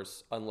getting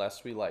worse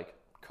unless we like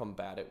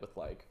combat it with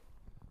like,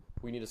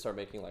 we need to start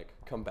making like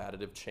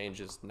combative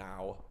changes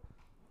now.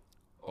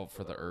 Oh,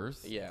 for the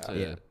Earth? Yeah.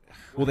 yeah.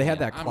 Well, they had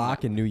Man, that I'm clock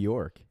not- in New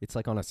York. It's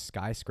like on a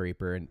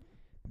skyscraper, and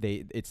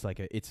it's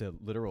a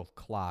literal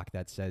clock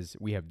that says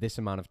we have this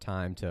amount of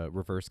time to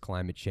reverse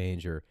climate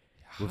change or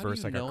How do reverse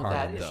you like know our That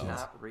carbon is though? emissions.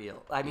 not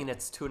real. I mean,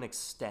 it's to an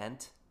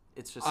extent.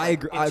 It's just. I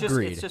like, agree- It's I just,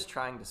 agreed. It's just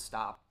trying to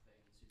stop.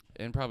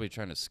 And probably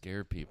trying to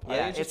scare people. Yeah,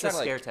 I think it's just a trying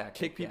to, scare like, tactic,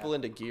 kick people yeah.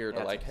 into gear to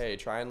Yeah, like, it's- hey,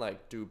 try and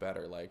like do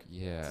better. Like,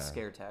 Yeah. It's a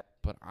scare tactic.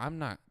 But I'm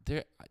not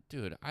there.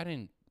 Dude, I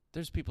didn't.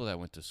 There's people that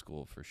went to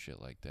school for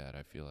shit like that.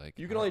 I feel like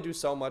you can only do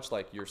so much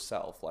like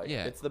yourself. Like,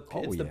 Yeah. it's the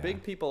Oh, it's the yeah.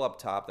 big people up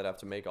top that have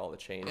to make all the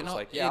changes. And I'll-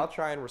 Like, yeah, and- I'll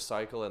try and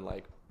recycle and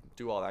like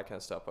do all that kind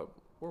of stuff, but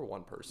we're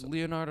one person.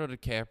 Leonardo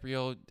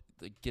DiCaprio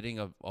getting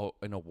an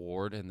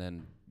award and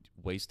then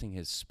wasting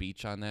his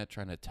speech on that,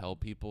 trying to tell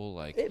people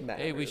like, It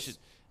hey, we matters. should.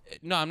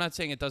 No, I'm not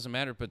saying it doesn't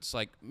matter, but it's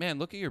like, man,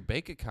 look at your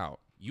bank account.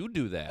 You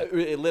do that.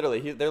 It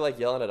literally, they're like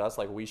yelling at us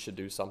like we should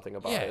do something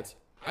about Yeah. it.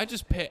 I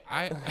just pay.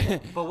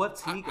 But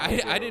what's he? I Gonna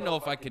do didn't know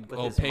if I could with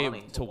go his pay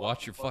money? to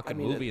watch your fucking I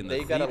mean, movie in the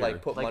they gotta theater.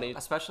 like put Like, money.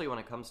 especially when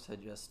it comes to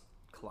just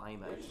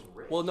climate.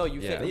 Well, no, you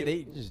Yeah. think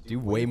They just do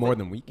way more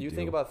than we can You do.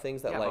 think about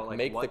things that Yeah, but, like like,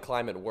 make the what-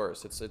 climate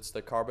worse. It's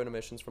the carbon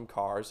emissions from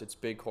cars. It's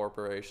big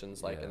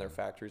corporations like in their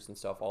factories and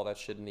stuff. All that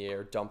shit in the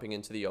air, dumping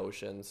into the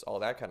oceans, all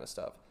that kind of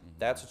stuff.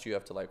 That's what you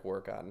have to like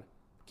work on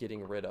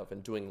getting rid of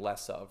and doing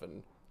less of.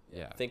 And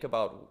Yeah. think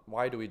about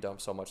why do we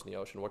dump so much in the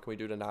ocean? What can we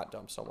do to not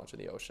dump so much in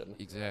the ocean?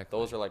 Exactly.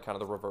 Those are like kind of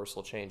the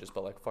reversal changes,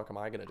 but like, fuck am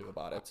I going to do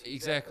about it?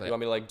 Exactly. You want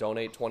me to like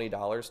donate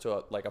 $20 to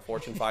a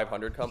Fortune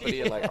 500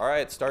 company and like, all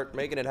right, start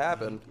making it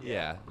happen?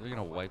 Yeah, they're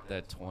gonna wipe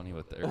that 20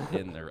 with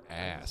in their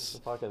ass.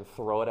 Fucking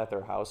throw it at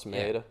their house,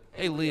 made. Yeah.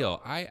 Hey Leo,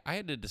 I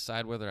had to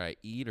decide whether I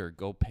eat or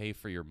go pay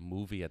for your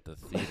movie at the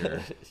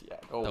theater. Yeah,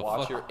 go The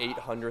watch fuck- your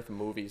 800th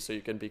movie so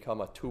you can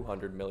become a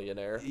 200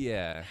 millionaire.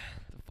 Yeah.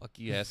 The fuck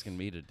you asking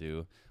me to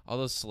do? All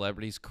those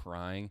celebrities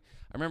crying.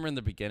 I remember in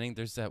the beginning,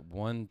 there's that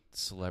one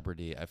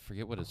celebrity. I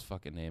forget what his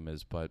fucking name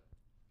is, but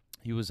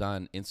he was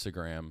on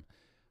Instagram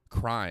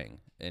crying,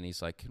 and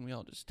he's like, "Can we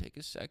all just take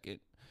a second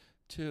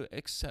to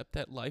accept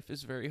that life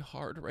is very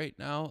hard right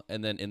now?"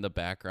 And then in the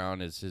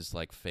background is his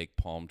like fake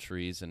palm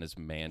trees in his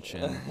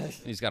mansion. And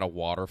he's got a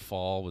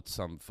waterfall with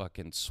some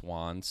fucking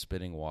swan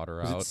spitting water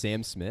Was out. it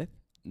Sam Smith?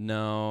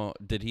 No,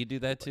 did he do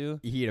that too?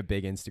 He had a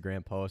big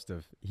Instagram post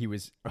of he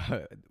was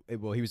he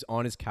was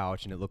on his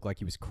couch and it looked like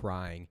he was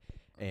crying,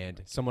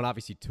 and someone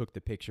obviously took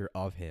the picture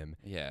of him.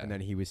 Yeah. And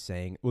then he was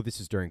saying, well, this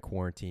is during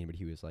quarantine, but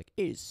he was like,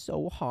 it is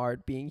so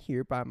hard being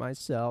here by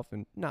myself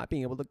and not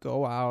being able to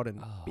go out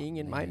and being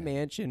in my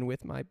mansion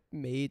with my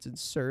maids and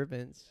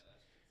servants.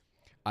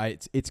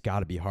 It's got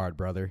to be hard,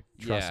 brother.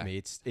 Trust Yeah. me.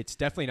 It's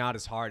definitely not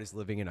as hard as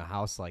living in a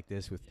house like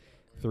this with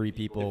 3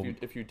 people.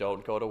 If you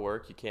don't go to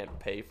work, you can't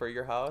pay for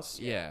your house.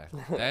 Yeah,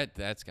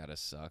 that's gotta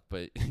suck.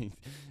 But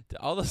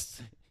all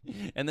this,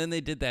 and then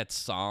they did that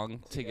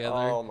song together.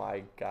 Oh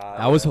my god.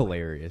 That was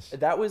hilarious.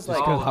 That was Just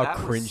like, because how that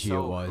was cringy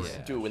so it was.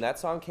 good. dude, when that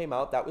song came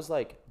out, that was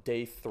like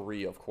day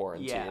 3 of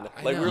quarantine. Yeah.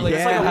 I Like we were know. like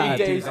Yeah, 3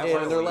 dude, days that in,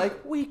 was and they're weird.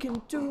 like, we can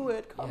do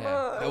it. Come Yeah,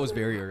 on. That was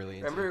very early.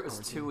 into Remember, it was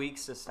quarantine. 2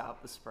 weeks to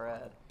stop the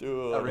spread.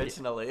 Dude.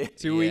 Originally.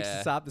 2 weeks to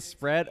Yeah. stop the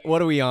spread.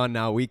 What are we on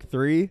now? Week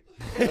 3?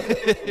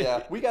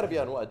 Yeah, we got to be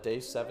on what,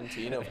 day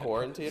 17 of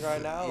quarantine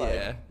right now? Like,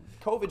 Yeah.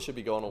 COVID should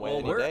be going away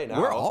any we're, day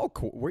now. we're all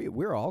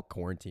we're all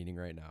quarantining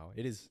right now.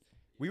 It is.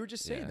 We were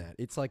just saying Yeah. that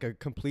it's like a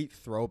complete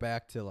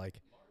throwback to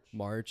like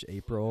March,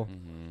 April.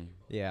 Mm-hmm.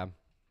 Yeah,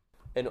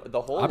 And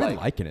the whole I've been like,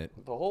 liking it.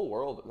 the whole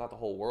world, not the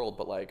whole world,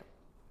 but like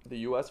the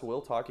U.S.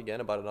 will talk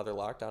again about another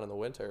lockdown in the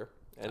winter,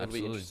 and it'll be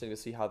Absolutely. interesting to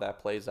see how that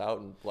plays out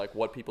and like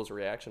what people's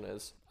reaction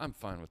is. I'm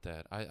fine with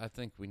that. I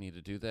think we need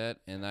to do that,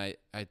 and I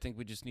think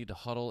we just need to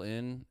huddle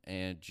in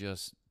and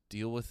just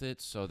deal with it,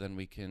 so then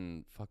we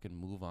can fucking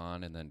move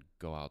on and then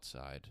go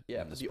outside.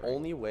 Yeah, in but the the spring.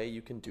 only way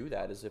you can do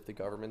that is if the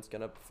government's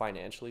gonna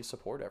financially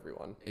support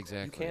everyone.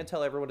 Exactly. You can't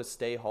tell everyone to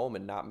stay home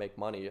and not make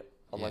money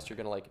unless Yeah. you're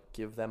gonna like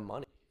give them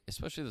money.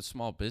 Especially the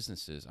small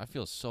businesses. I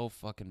feel so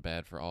fucking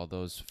bad for all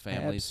those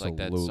families like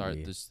that. Start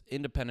Absolutely. this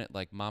independent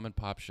like mom and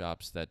pop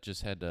shops that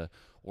just had to,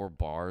 or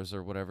bars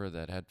or whatever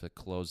that had to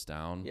close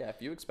down. Yeah,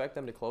 if you expect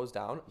them to close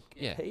down,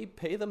 Yeah.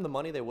 pay them the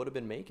money they would have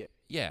been making.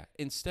 Yeah,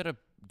 instead of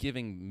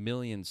giving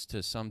millions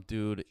to some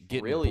dude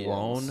getting Trillions.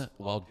 blown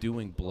while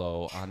doing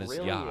blow on his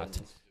yacht.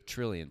 Trillions.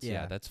 Trillions. Yeah,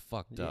 Yeah. that's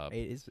fucked Yeah, up.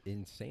 it is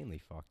insanely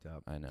fucked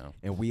up, I know.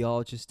 and we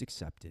all just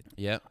accept it.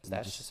 Yeah.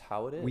 That's just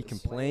how it is. We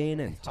complain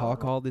and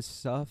talk all this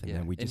stuff, and Yeah.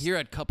 then we and just here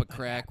at Cup of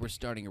Crack, we're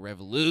starting a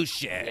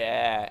revolution.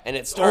 Yeah, and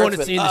it throwing starts it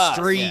with in the us.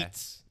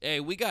 streets. Hey,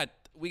 we got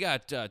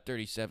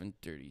 37,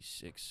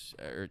 36,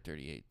 or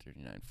 38,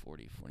 39,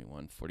 40,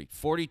 41, 40,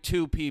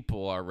 42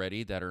 people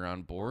already that are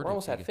on board. We're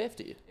almost If at you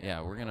 50.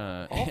 Yeah, we're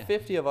gonna. All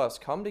 50 of us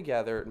come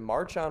together,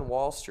 march on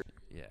Wall Street.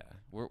 Yeah,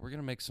 we're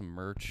gonna make some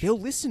merch. they'll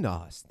listen to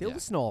us. They'll Yeah.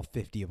 listen to all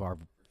 50 of our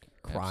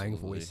crying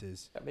Absolutely.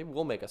 voices. Yeah, maybe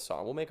we'll make a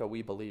song. We'll make a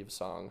We Believe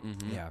song.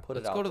 Yeah, Put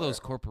Let's it out go to there. those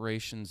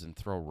corporations and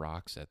throw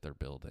rocks at their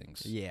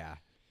buildings. yeah.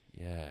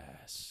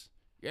 Yes.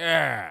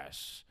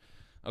 Yes.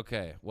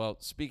 Okay. Well,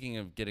 speaking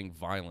of getting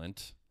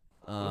violent,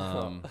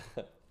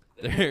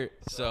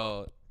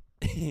 so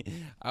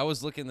I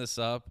was looking this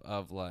up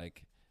of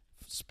like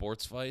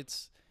sports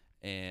fights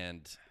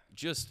and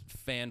just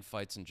fan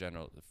fights in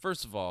general.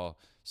 First of all,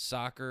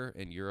 soccer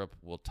in Europe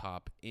will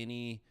top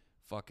any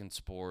fucking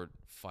sport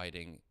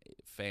fighting.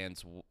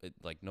 Fans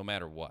like no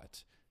matter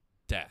what.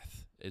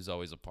 Death is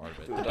always a part of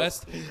it. The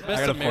best got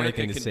a funny America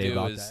thing to can say do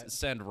about is that.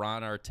 send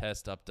Ron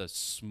Artest up to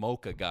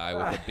smoke a guy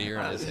with a beer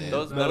in his hand.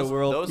 Those, Meta those,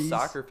 world those peace.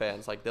 soccer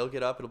fans, like they'll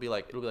get up. It'll be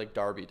like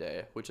Derby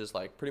Day, which is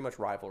like pretty much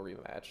rivalry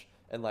match,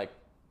 and like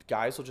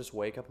guys will just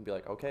wake up and be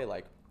like, okay,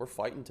 like we're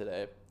fighting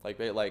today. Like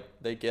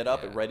they get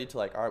up and Yeah. ready to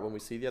like, all right, when we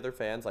see the other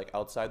fans like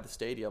outside the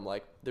stadium,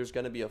 like there's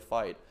gonna be a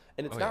fight,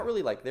 and it's Oh, not yeah.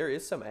 really like there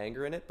is some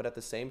anger in it, but at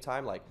the same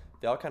time, like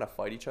they all kind of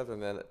fight each other,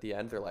 and then at the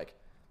end they're like,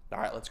 all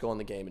right, let's go in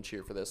the game and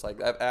cheer for this.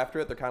 Like after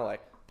it, they're kind of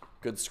like,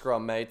 good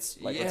scrum, mates.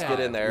 Like let's get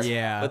in there.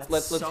 Yeah.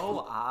 let's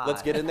so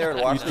let's get in there and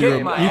odd. watch the Kick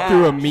game. my You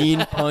threw a ass.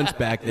 mean punch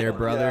back there,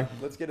 brother.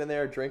 Yeah, let's get in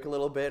there, drink a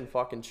little bit, and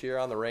fucking cheer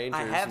on the Rangers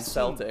I have and seen-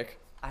 Celtic.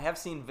 I have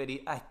seen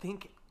video. I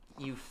think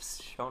you've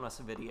shown us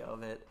a video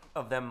of it,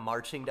 of them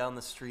marching down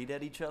the street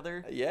at each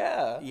other.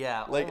 Yeah.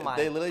 Yeah, Like oh my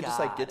they literally just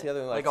like God. get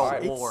together and like, Like a all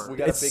right, war. we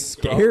got It's a big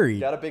scary.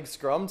 Scrum. Got a big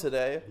scrum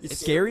today. It's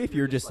scary if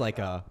you're just like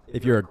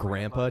if you're a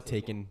grandpa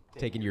taking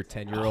your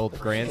 10-year-old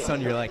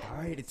grandson. You're like, all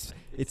right,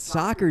 it's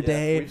soccer Yeah,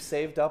 day. we've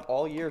saved up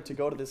all year to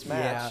go to this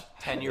match.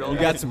 10-year-old. You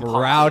got some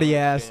rowdy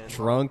ass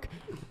drunk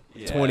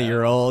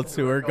 20-year-olds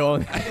who are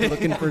going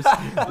looking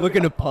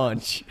to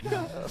punch,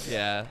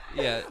 Yeah.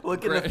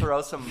 Looking to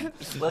throw some.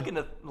 Looking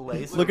to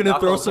lay some. looking to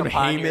throw knuckles some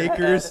upon your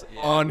haymakers head.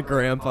 on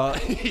grandpa.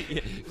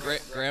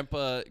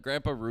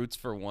 Grandpa roots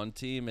for one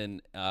team,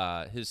 and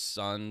his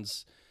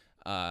sons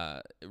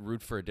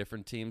root for a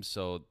different team.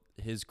 So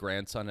his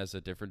grandson has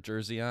a different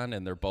jersey on,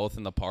 and they're both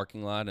in the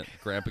parking lot. And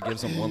Grandpa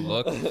gives him one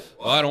look.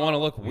 Well, I don't want to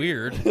look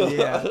weird.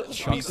 Yeah,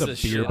 chucks Beats a the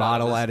shit beer out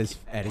bottle of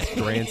at his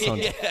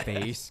grandson's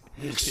face.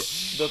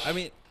 I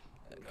mean,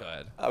 go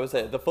ahead. I would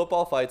say the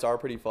football fights are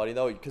pretty funny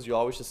though, because you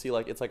always just see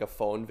like it's like a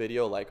phone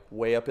video like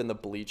way up in the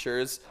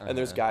bleachers, and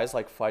there's guys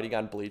like fighting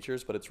on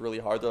bleachers, but it's really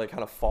hard. They're like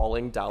kind of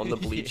falling down the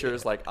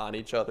bleachers like on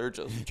each other,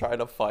 just trying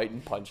to fight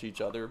and punch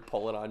each other,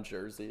 pulling on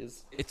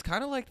jerseys. It's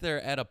kind of like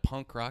they're at a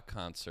punk rock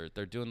concert.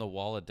 They're doing the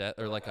Wall of Death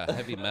or like a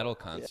heavy metal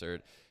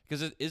concert.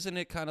 Because isn't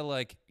it kind of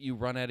like you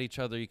run at each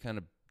other, you kind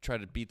of try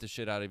to beat the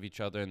shit out of each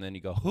other, and then you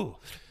go, "Ooh, all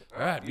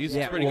right, music's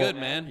Yeah, pretty well- good,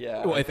 man."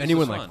 Yeah. Well, if This is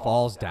anyone fun. like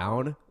falls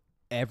down,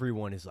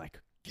 everyone is like,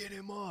 get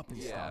him up and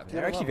Yeah. stuff. Get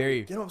They're actually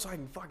very, Get him so I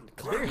can fucking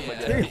clear him.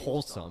 it's very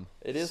wholesome.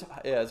 It is,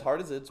 yeah. As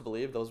hard as it's to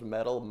believe, those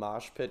metal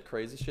mosh pit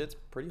crazy shit's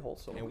pretty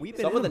wholesome. And we've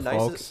been some of the in 'em,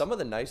 nicest, folks. some of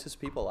the nicest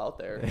people out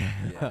there.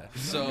 Yeah.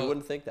 You So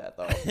wouldn't think that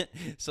though.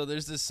 so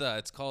there's this.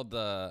 It's called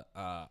the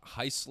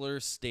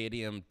Heisler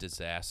Stadium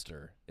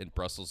Disaster in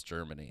Brussels,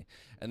 Germany,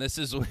 and this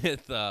is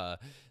with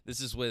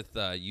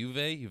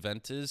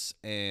Juventus,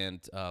 and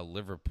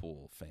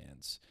Liverpool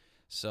fans.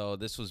 So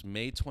this was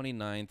May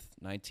 29th,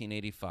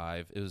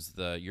 1985. It was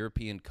the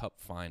European Cup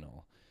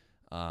final.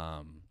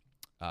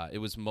 It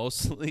was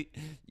mostly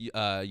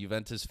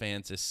Juventus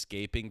fans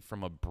escaping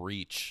from a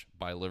breach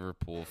by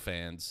Liverpool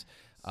fans.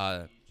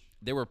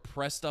 They were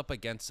pressed up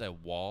against a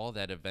wall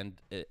that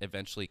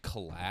eventually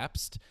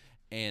collapsed,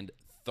 and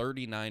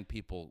 39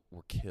 people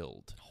were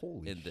killed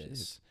Holy in shit.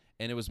 this.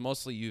 And it was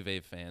mostly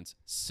Juve fans.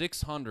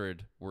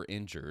 600 were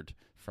injured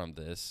from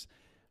this.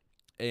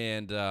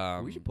 And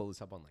We should pull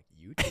this up on like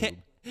YouTube.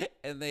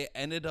 and they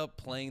ended up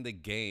playing the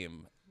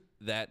game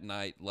that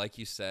night, like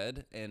you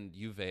said, and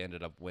Juve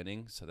ended up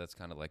winning. So that's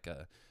kind of like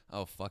a,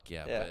 oh, fuck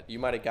yeah. Yeah, But you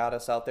might have got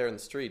us out there in the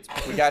streets.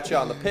 We got you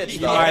on the pitch, You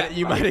though.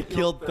 might have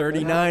killed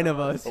 39 of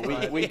us.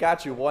 We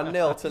got you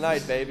 1-0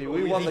 tonight, baby.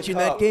 We won the beat you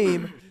cup. in that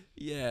game.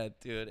 yeah,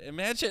 dude,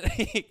 imagine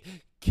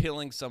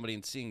killing somebody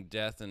and seeing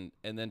death and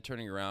then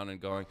turning around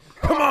and going,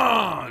 come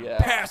on, Yeah.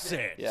 pass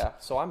it. Yeah,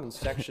 so I'm in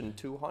section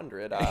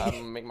 200.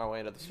 I'm making my way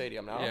into the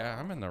stadium now. Yeah,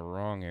 I'm in the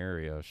wrong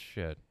area.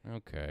 Shit.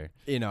 Okay.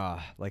 In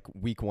like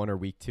week 1 or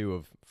week 2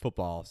 of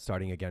football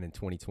starting again in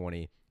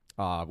 2020,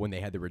 when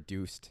they had the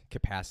reduced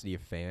capacity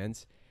of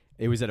fans,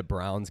 it was at a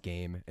Browns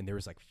game and there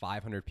was like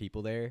 500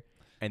 people there,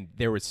 and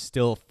there was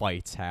still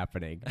fights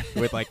happening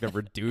with like the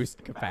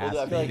reduced capacity.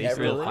 I feel like They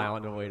still everyone-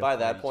 found a way to By fight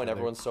that each point, other.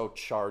 everyone's so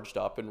charged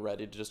up and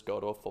ready to just go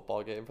to a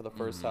football game for the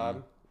first Mm-hmm.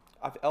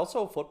 time.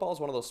 Also, football is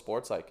one of those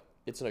sports, like,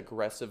 it's an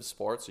aggressive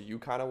sport, so you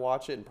kind of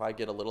watch it and probably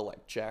get a little,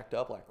 like, jacked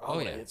up, like, I'm Oh,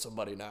 going to yeah. hit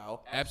somebody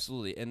now.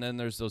 Absolutely. And then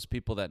there's those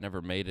people that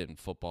never made it in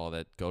football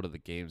that go to the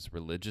games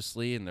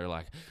religiously, and they're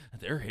like,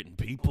 they're hitting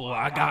people.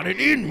 I got it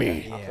in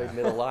me. I played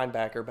middle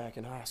linebacker back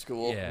in high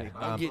school. Yeah.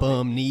 My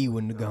bum knee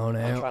wouldn't have gone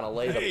I'm out. trying to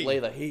lay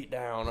the heat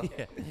down.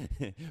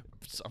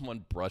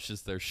 Someone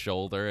brushes their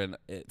shoulder and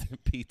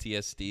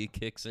PTSD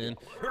kicks in.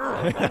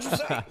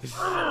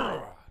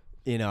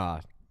 In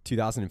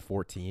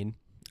 2014,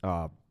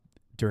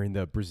 during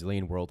the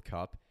Brazilian World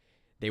Cup,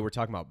 they were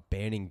talking about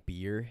banning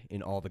beer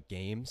in all the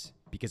games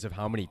because of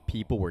how many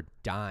people were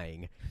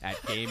dying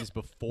at games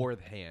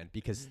beforehand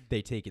because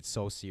they take it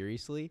so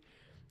seriously.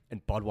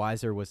 And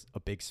Budweiser was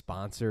a big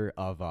sponsor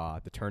of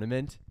the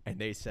tournament, and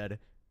they said,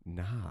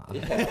 nah.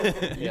 You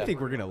Yeah. think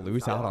we're going to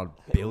lose out on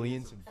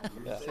billions of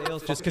beer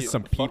sales just because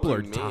some Fuck people you,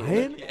 are me.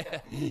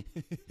 dying?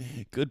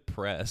 Good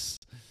press.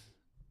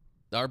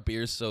 Our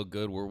beer's so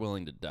good, we're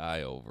willing to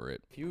die over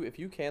it. If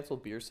you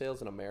canceled beer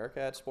sales in America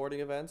at sporting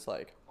events,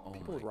 like,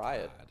 people would my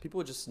riot. God. People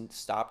would just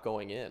stop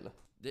going in.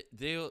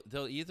 They'll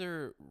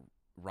either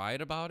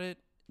riot about it,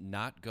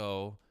 not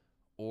go,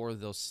 or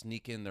they'll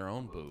sneak in their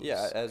own booze.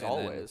 Yeah, as And then-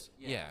 always.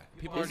 yeah,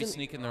 people already Isn't-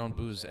 sneak in their own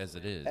booze as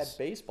it is At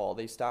baseball,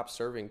 they stopped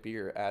serving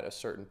beer at a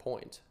certain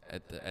point.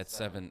 at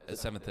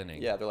seventh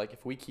inning. Yeah, they're like,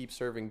 if we keep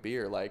serving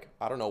beer, like,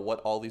 I don't know what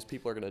all these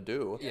people are gonna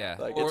do. Yeah,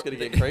 like or it's gonna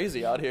they- get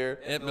crazy out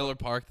here. At Miller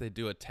Park, they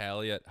do a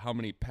tally at how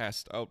many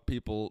passed out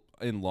people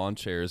in lawn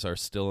chairs are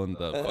still in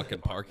the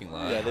fucking parking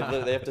lot.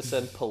 Yeah, they have to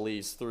send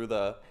police through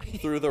the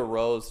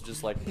rows to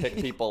just like pick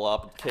people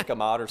up, kick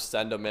them out, or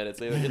send them in.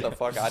 It's either get the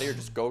fuck out of here, or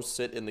just go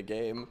sit in the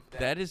game.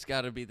 That has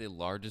got to be the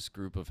largest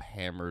group of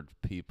hammered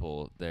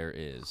people there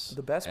is.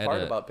 The best At part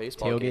a- about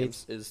baseball Tailgates?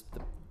 games is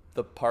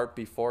the part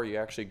before you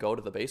actually go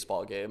to the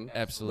baseball game.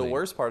 Absolutely. The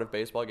worst part of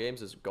baseball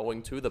games is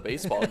going to the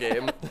baseball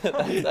game.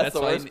 That's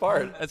the worst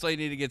part. That's why you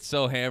need to get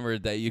so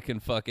hammered that you can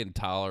fucking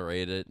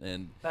tolerate it.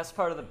 And Best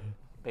part of the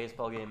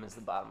baseball game is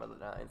the bottom of the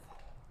ninth.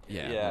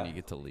 Yeah. when you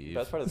get to leave.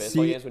 Best part of the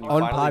baseball See, game is when you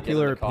finally get in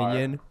unpopular the car.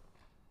 opinion,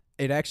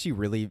 it actually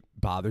really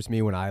bothers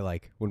me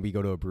when we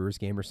go to a Brewers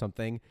game or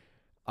something.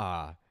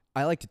 I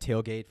like to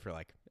tailgate for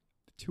like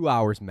 2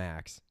 hours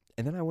max,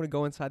 and then I want to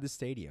go inside the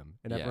stadium,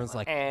 and Yeah. everyone's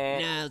like,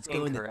 And "No, let's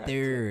go in the incorrect.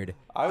 third."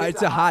 I was-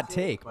 It's a hot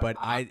take, but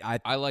I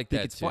I like think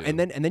that it's fun. too.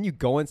 And then you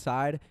go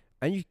inside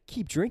and you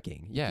keep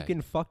drinking. You Yeah. keep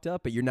getting fucked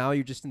up, but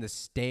you're just in the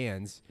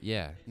stands.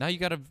 Yeah. Now you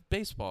got a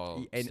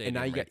baseball And stadium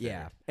now you right got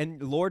there.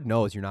 and Lord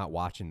knows you're not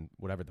watching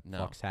whatever the No.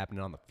 fuck's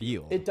happening on the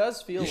field. It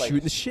does feel You're like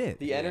shooting the shit.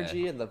 the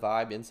energy and the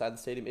vibe inside the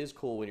stadium is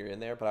cool when you're in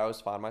there, but I always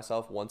find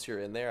myself once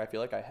you're in there, I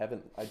feel like I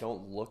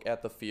don't look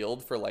at the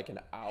field for like an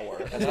hour.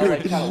 And then I,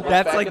 like, kinda look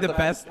That's back like at the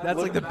best. That's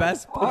like the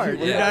best part.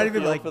 look You're at not the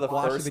even field like for the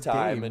watching first the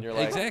time, game. and you're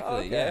like, Exactly.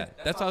 okay. Yeah.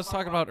 That's what I was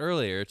talking about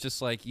earlier. It's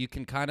just like you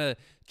can kind of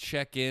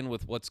check in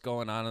with what's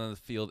going on the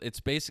field. It's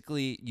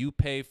basically you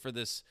pay for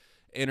this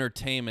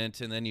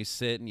entertainment and then you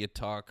sit and you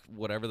talk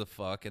whatever the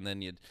fuck and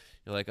then you're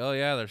like, oh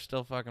yeah, they're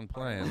still fucking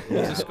playing.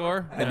 What's the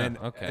score? And Yeah, then,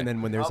 okay. and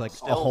then when there's Oh, like a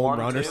still home 1-2.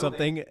 run or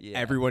something, Yeah.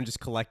 everyone just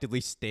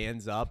collectively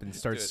stands up and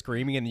starts Dude.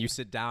 screaming, and you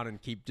sit down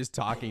and keep just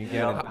talking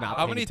again. And not How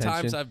paying many attention.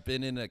 times I've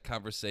been in a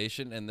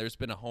conversation and there's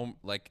been a home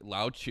like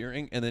loud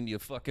cheering and then you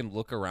fucking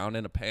look around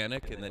in a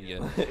panic and then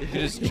you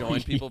just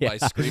join people by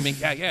Yeah. screaming,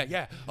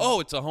 yeah. Oh,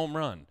 it's a home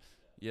run.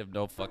 You have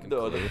no fucking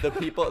No, clue. the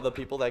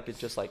people that get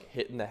just like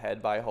hit in the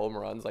head by home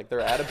runs, like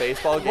they're at a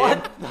baseball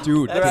game.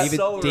 Dude, That's David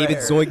so David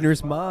rare.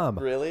 Zoigner's mom.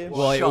 Really?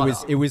 Well,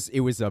 Shut up. it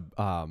was a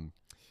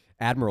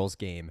Admirals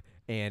game,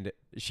 and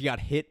she got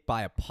hit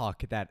by a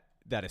puck that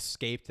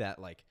escaped that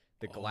like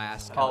the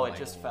glass. kinda, Oh, it like-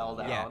 just fell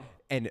down. Yeah,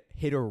 and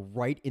hit her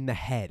right in the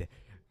head.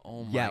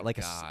 Oh my Yeah,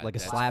 like God, a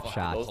that's slap fucking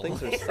shot. Those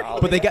things are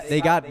solid. But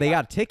they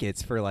got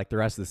tickets for like the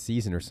rest of the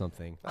season or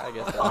something. I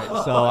guess that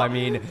makes So I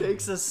mean,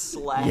 Takes a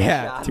slap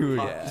Yeah, shot dude.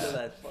 puck Yeah. to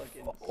that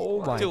fucking.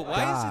 oh my Dude, why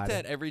god. is it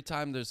that every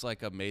time there's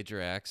like a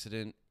major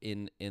accident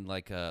in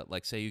like a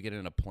like say you get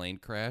in a plane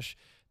crash,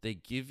 they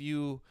give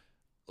you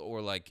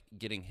or like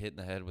getting hit in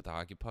the head with a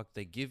hockey puck,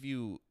 they give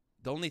you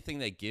the only thing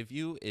they give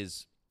you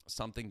is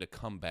something to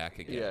come back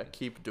again. Yeah,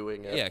 keep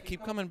doing it. Yeah,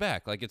 keep coming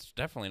back. Like it's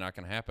definitely not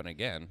going to happen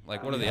again.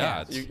 Like what are the Yeah.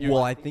 odds?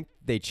 Well, I think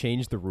they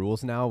changed the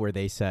rules now where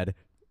they said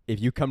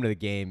if you come to the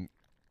game,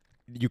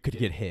 you could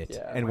get hit,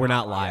 Yeah. and we're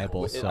not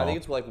liable. So I think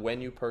it's like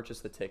when you purchase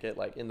the ticket,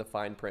 like in the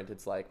fine print,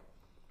 it's like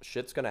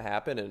shit's gonna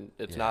happen and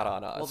it's not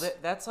on us. Well,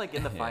 that's like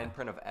in the fine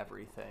print of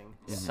everything.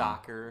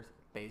 Soccer,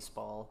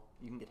 baseball,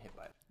 you can get hit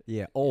by it.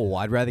 yeah. Oh,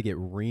 I'd rather get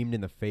reamed in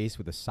the face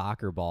with a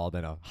soccer ball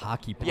than a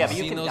hockey puck. Yeah, but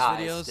you seen can those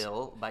die videos?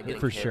 still by getting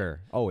for hit.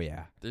 sure. Oh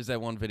yeah. There's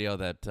that one video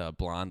that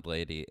blonde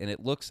lady, and it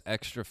looks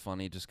extra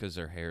funny just because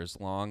her hair's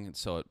long, and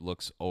so it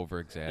looks over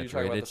Are you talking about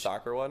exaggerated. the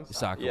soccer one?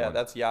 Soccer yeah, one.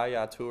 that's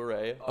Yaya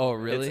Toure. Oh,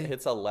 really?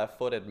 Hits a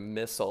left-footed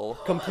missile.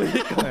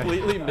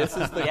 Completely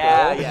misses the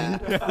Yeah, goal. yeah.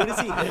 Who does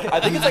he hit? I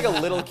think it's like a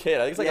little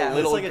kid. I think it's like Yeah, a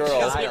little it's like a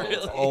girl. child.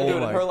 Really? Oh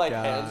Dude, my her like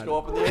God. hands go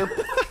up in the air.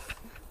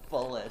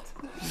 Bullet.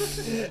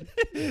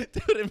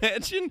 Dude,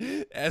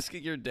 imagine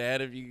asking your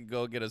dad if you could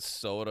go get a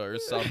soda or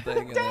something.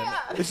 And then,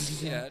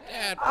 yeah,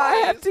 Dad, I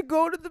have please. to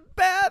go to the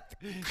bath.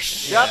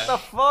 Shut the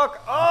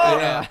fuck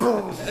up!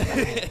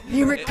 Yeah,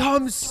 Here it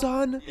comes,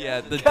 son.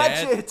 yeah. The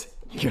Catch dad, it!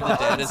 the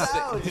dad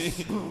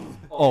is.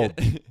 Oh,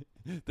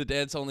 The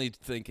dad's only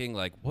thinking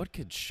like, what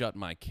could shut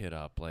my kid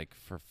up? Like,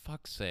 for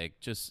fuck's sake,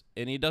 just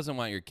and he doesn't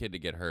want your kid to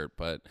get hurt,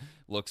 but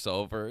looks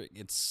over,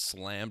 gets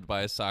slammed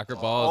by a soccer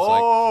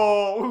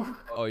ball. It's like,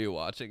 oh, you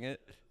watching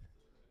it?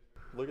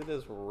 Look at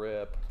this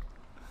rip.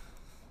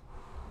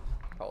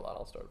 Hold on,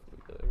 I'll start from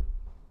the beginning.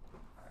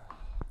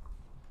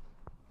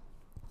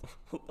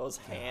 Those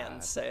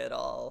hands say it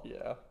all.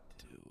 Yeah.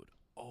 Dude,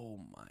 oh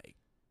my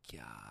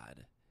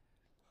god.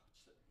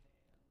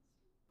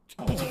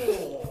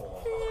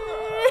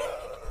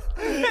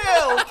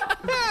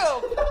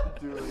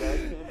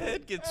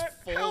 It gets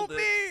folded.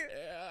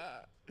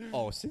 Yeah.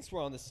 oh, since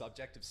we're on the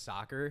subject of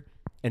soccer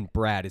and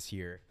Brad is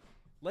here,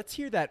 let's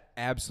hear that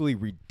absolutely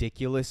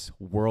ridiculous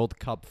World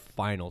Cup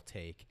final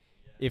take.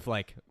 If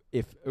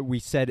we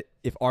said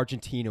if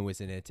Argentina was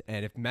in it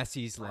and if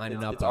Messi's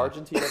lining up It's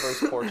Argentina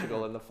versus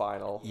Portugal in the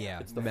final. Yeah,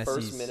 It's the Messi's-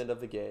 first minute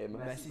of the game.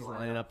 Messi's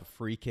lining up a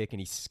free kick and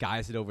he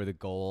skies it over the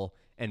goal,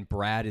 and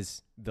Brad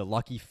is the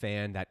lucky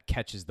fan that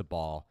catches the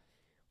ball.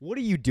 What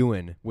are you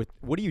doing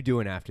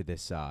after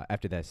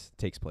this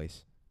takes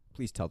place?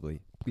 Please tell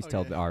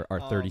Okay. our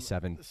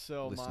 37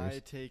 So my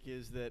listeners. take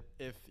is that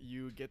if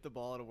you get the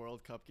ball at a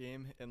World Cup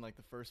game in like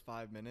the first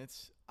 5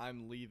 minutes,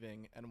 I'm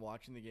leaving and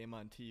watching the game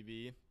on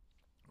TV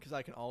because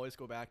I can always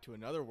go back to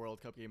another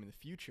World Cup game in the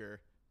future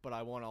but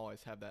I won't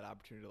always have that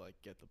opportunity to like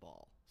get the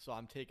ball. So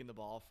I'm taking the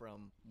ball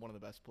from one of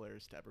the best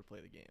players to ever play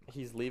the game.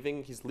 He's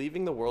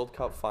leaving the World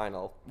Cup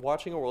final,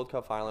 watching a World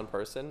Cup final in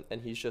person,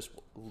 and he's just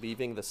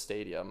leaving the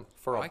stadium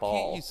for a Why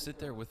ball. can't you sit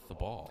there with the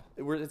ball?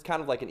 It's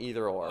kind of like an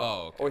either or.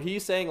 Oh, okay. Or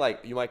he's saying like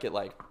you might get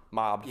like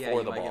mobbed Yeah, for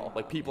you the might get ball. mobbed.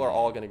 Like people are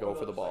all gonna go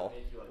for the ball.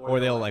 Or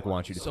they'll like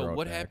want you to throw So it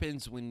what back.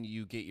 happens when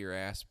you get your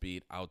ass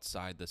beat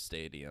outside the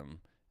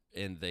stadium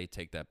and they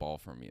take that ball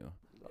from you?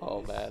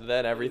 Oh man,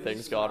 then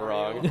everything's gone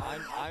wrong.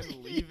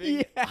 I'm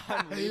leaving.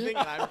 I'm leaving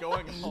and I'm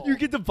going home. You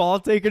get the ball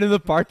taken in the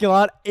parking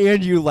lot,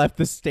 and you left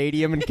the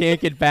stadium and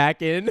can't get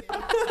back in.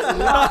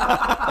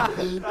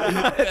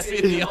 That's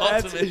the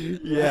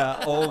ultimate.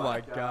 Yeah. Oh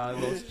my God,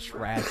 most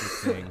tragic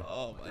thing.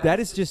 Oh my. That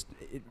is just,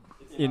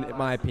 in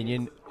my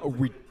opinion,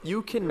 You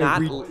a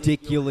cannot.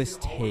 ridiculous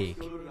take.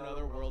 Go to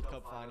another World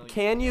Cup final.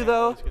 Can you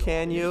though?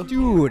 Can you?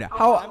 Dude,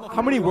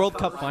 how many World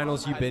Cup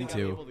finals you been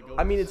to?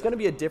 I mean, it's gonna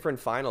be a different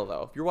final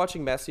though. If you're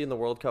watching Messi in the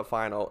World Cup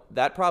final,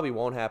 that probably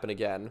won't happen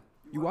again.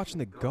 You watching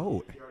the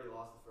GOAT?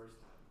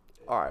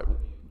 All right,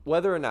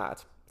 whether or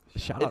not.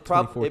 Shout It, out it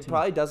 2014.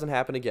 probably doesn't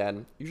happen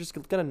again. You're just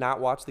gonna not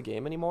watch the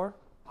game anymore?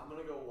 I'm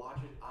gonna go watch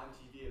it on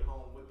TV at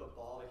home with the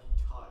ball that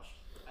he touched,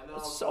 and then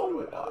I'll So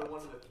go to another what?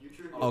 one in the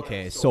future.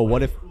 Okay, so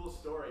what if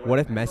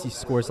Messi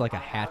scores like a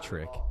hat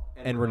trick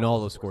and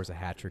Ronaldo scores a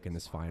hat trick in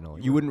this final?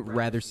 You wouldn't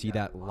rather see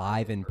that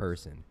live in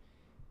person?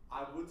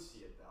 I would see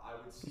it though.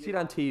 I would see You see it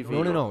on TV.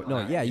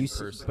 No. Yeah, you in see,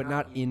 person. but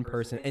not in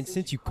person. And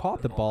since you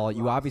caught the ball,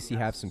 you obviously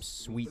have some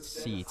sweet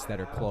seats that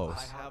are close.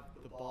 I have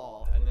the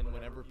ball, and then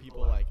whenever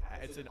people like,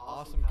 it's an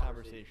awesome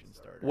conversation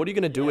starter. What are you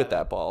gonna do with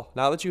that ball?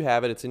 Now that you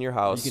have it, it's in your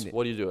house. You can-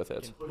 What do you do with You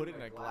it? can put it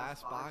in a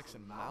glass box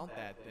and mount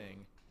that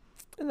thing.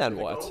 And then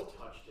what?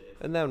 Touched it.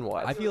 And then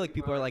what? I feel like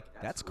people are like,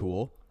 "That's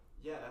cool,"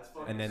 Yeah, that's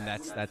fun. and then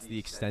that's the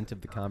extent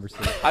of the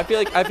conversation. I feel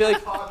like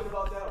talking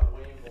about that way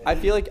more. I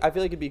feel like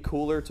it'd be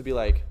cooler to be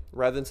like,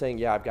 rather than saying,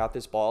 yeah, I've got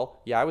this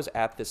ball. Yeah, I was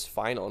at this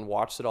final and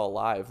watched it all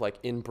live, like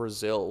in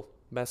Brazil.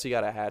 Messi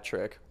got a hat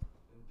trick.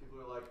 And people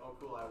are like, "Oh,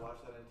 cool! I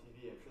watched that on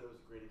TV. I'm sure that was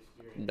a great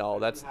experience." No, But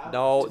that's you have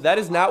no, to that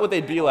is not what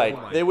they'd be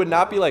like. They would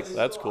not be like,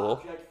 that's physical cool.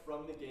 Object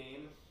from the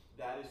game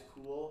that is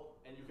cool,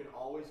 and you can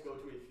always go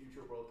to a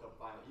future World Cup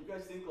final. You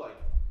guys think like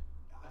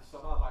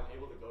somehow if I'm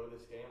able to go to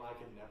this game, I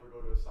can never go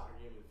to a soccer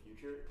game in the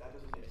future? That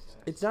doesn't make sense.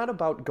 It's not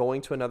about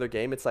going to another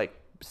game. It's like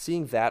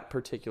seeing that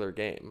particular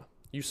game.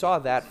 You saw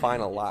that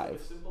final A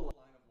live. simple line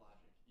of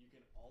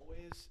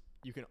logic.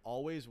 You can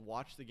always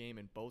watch the game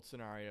in both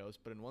scenarios,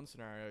 but in one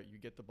scenario you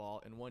get the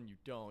ball, in one you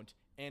don't,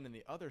 and in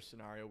the other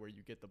scenario where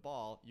you get the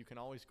ball, you can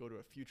always go to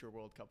a future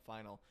World Cup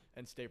final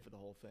and stay for the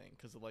whole thing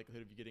because the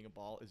likelihood of you getting a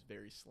ball is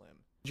very slim.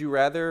 Would you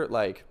rather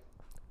like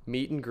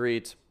meet and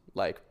greet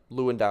like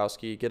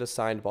Lewandowski, get a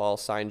signed ball,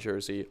 signed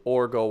jersey,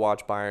 or go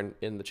watch Bayern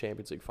in the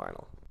Champions League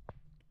final?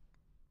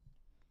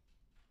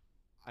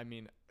 I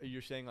mean,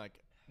 you're saying like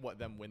what,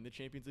 them win the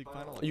Champions League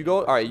final? Like, You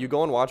go, all right, you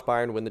go and watch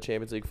Bayern win the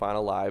Champions League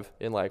final live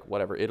in like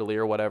whatever, Italy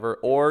or whatever,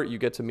 or you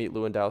get to meet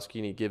Lewandowski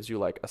and he gives you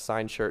like a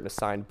signed shirt and a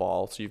signed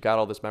ball, so you've got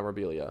all this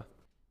memorabilia.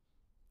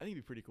 I think it'd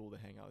be pretty cool to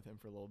hang out with him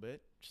for a little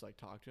bit, just like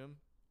talk to him.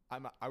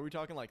 Are we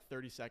talking like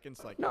 30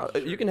 seconds? Like No, here's a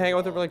you shirt, can here's hang a out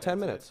with him ball, for like and 10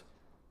 that's it. minutes.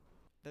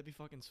 That'd be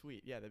fucking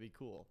sweet. Yeah, that'd be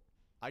cool.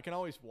 I can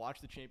always watch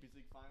the Champions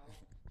League final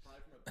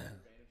probably from a better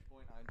vantage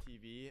point on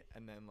TV,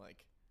 and then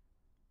like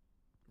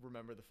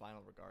remember the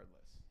final regardless.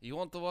 You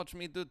want to watch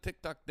me do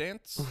TikTok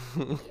dance?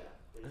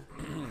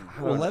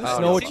 Well, let us Oh,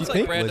 know no. what you Seems like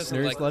think, Brad doesn't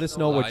listeners. like Let us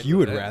know what live you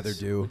would events. rather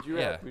do.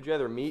 Would you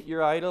rather meet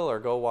your idol or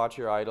go watch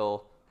your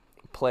idol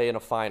play in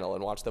a final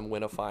and watch them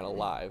win a final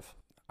live?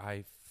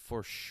 I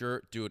for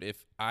sure, dude.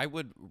 If I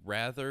would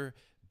rather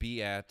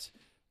be at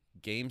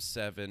Game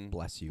 7,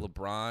 Bless you.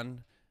 LeBron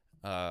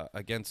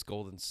against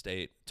Golden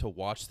State, to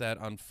watch that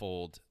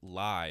unfold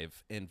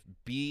live and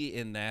be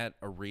in that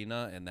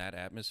arena and that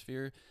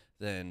atmosphere,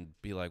 than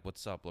be like,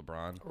 "What's up,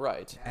 LeBron?"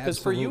 Right. Because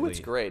for you it's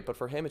Absolutely. great, but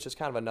for him it's just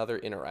kind of another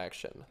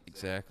interaction.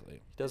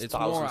 Exactly. does It's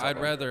thousands more. of I'd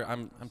them. rather.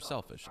 I'm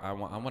selfish. I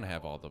want to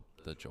have all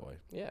the joy.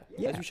 Yeah.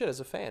 Yeah. As you should as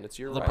a fan. It's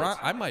your LeBron. right.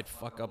 I might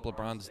fuck up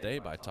LeBron's day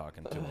by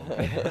talking to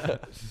him.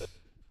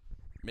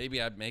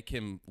 Maybe I'd make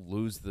him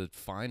lose the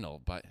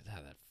final, but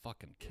that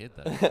fucking kid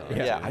that. I talked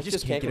Yeah, to. I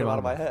just can't get him out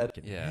of my head.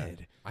 fucking Yeah,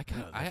 head. I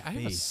kind Out I of the have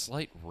a face.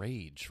 slight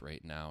rage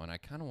right now, and I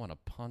kind of want to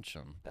punch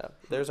him. Yeah.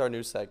 There's our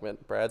new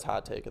segment, Brad's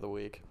hot take of the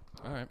week.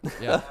 All right,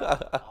 yeah.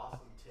 Awesome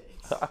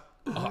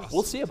takes.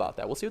 We'll see about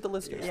that. We'll see what the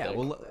listeners Yeah, think.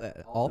 well,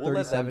 all We'll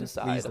let them 37.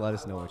 decide. Please let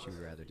us know what you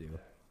would rather do.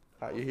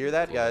 You hear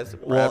that, guys?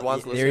 Brad Well,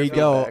 wants there you listener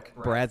go. feedback.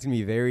 Brad's gonna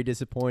be very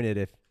disappointed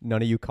if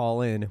none of you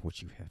call in,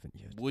 which you haven't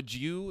yet. Would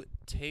you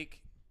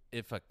take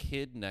if a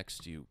kid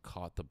next to you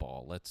caught the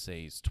ball? Let's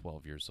say he's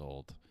 12 years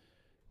old.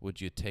 Would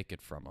you take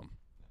it from him?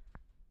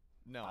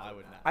 No, I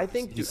would not. I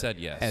think He said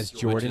yes. As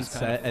which Jordan is kinda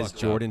said, as fucked up.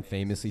 Jordan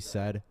famously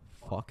said,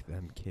 "Fuck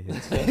them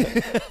kids." I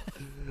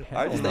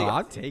Hell just no, think-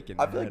 I'm taking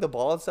I that. feel like the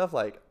ball and stuff,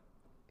 like,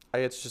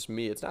 it's just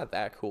me. It's not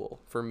that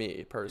cool for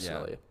me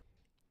personally.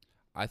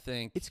 I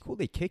think It's cool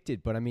they kicked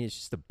it, but I mean, it's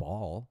just a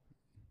ball.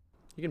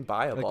 You can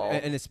buy a Like, ball.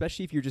 and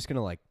especially if you're just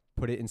gonna like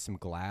put it in some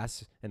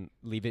glass and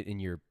leave it in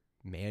your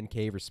man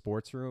cave or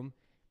sports room,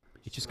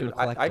 it's just gonna Dude,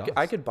 collect dust.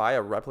 I could buy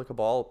a replica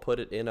ball, put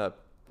it in a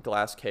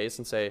glass case,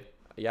 and say,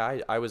 yeah,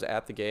 I was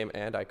at the game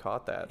and I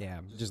caught that. Yeah,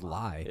 just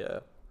lie. Yeah.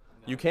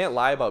 You can't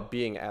lie about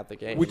being at the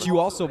game. Which you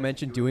also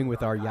mentioned doing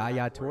with our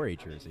Yaya Torre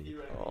jersey.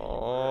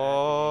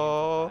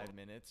 Oh. 5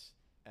 minutes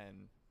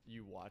and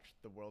you watch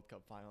the World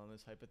Cup final in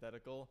this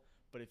hypothetical.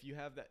 But if you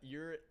have that,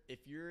 you're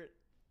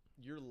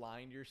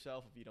lying to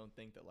yourself if you don't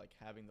think that like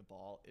having the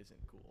ball isn't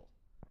cool.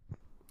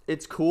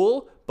 It's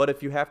cool, but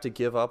if you have to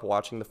give up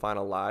watching the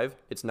final live,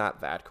 it's not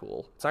that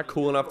cool. It's not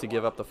cool enough to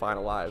give up the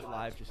final live.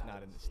 Live, just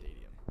not in the stadium.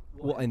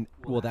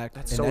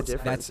 That's so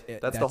different.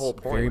 That's the whole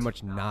Very point.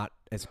 much not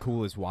as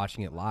cool as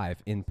watching it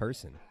live in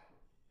person.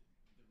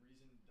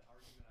 The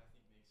argument I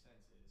think makes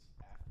sense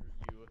is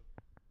after you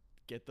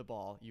get the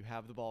ball, you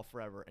have the ball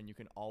forever, and you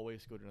can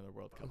always go to another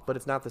World Cup. But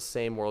it's not the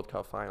same World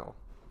Cup final.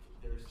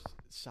 There's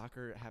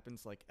soccer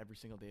happens like every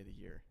single day of the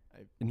year.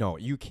 No,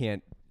 you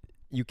can't.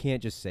 You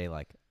can't just say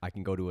like I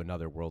can go to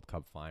another World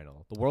Cup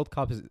final. The World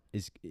Cup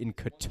is in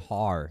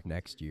Qatar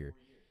next year.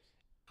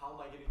 How am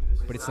I getting to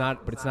this? But it's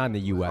not. But it's not in the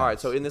U.S. All right,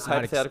 so in this It's not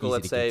hypothetical, easy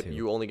let's to get say to.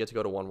 you only get to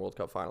go to one World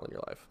Cup final in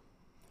your life.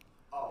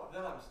 Oh,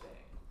 then I'm staying.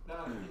 Then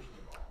I'm pitching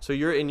the ball. So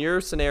you're in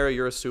your scenario,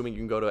 you're assuming you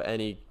can go to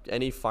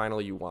any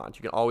final you want.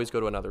 You can always go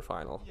to another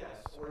final. Yes.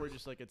 Or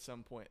just like at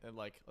some point,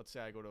 like let's say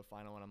I go to a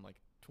final when I'm like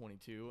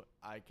 22,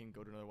 I can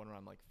go to another one when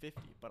I'm like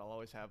 50. But I'll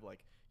always have like,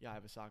 I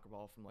have a soccer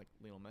ball from like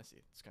Lionel Messi.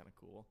 It's kind of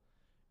cool.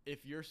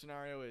 If your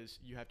scenario is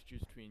you have to choose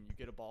between you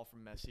get a ball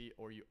from Messi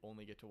or you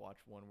only get to watch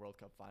one World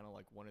Cup final,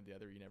 like one or the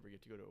other, you never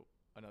get to go to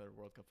another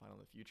World Cup final in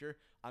the future,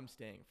 I'm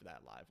staying for that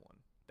live one.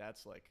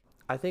 That's like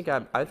I think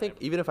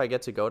even if I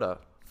get to go to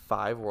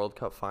 5 World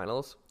Cup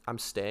finals, I'm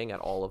staying at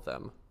all of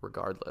them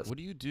regardless. What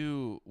do you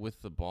do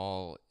with the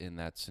ball in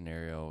that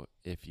scenario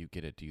if you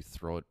get it? Do you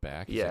throw it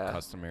back? Is Yeah, it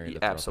customary to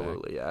throw it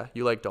absolutely. Yeah,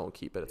 you like don't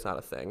keep it. It's not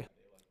a thing.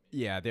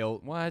 Yeah, they'll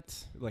back?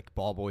 What? like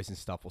ball boys and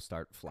stuff will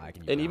start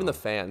flagging you. And even the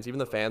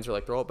down. fans are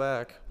like throw it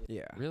back.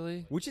 Yeah.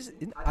 Really? Which is,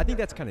 I think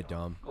that's kind of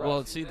dumb.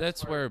 Well, see,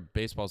 that's where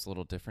baseball's a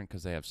little different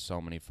because they have so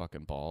many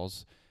fucking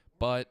balls.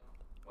 But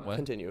what?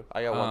 Continue.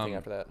 I got one thing Um,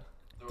 after that.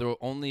 The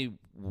only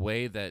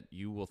way that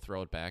you will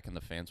throw it back and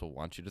the fans will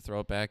want you to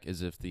throw it back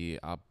is if the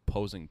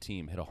opposing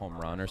team hit a home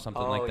run or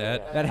something like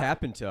that. That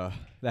happened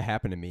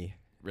to me.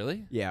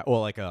 Really? Yeah.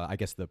 Well, like I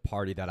guess the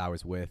party that I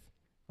was with,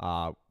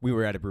 we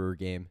were at a Brewer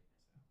game.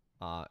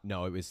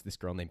 No, it was this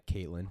girl named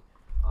Caitlin.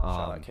 Shout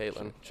out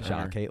Caitlin. Shout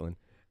out Caitlin.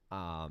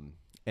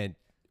 And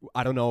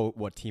I don't know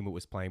what team it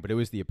was playing, but it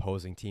was the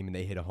opposing team, and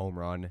they hit a home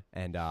run,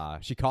 and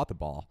she caught the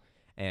ball,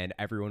 and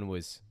everyone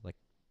was like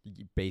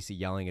basically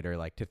yelling at her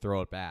like to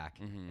throw it back,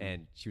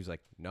 and she was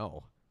like,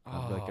 "No,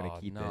 I'm like gonna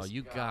keep no, this."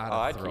 you gotta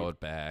I'd throw keep- it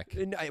back.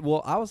 And I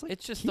was like,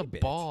 It's just a "Keep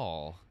it."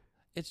 ball.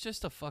 It's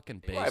just a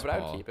fucking baseball. Right, but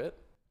I'd keep it.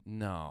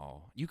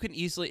 No, you can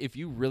easily, if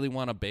you really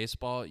want a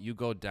baseball, you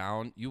go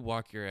down, you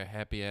walk your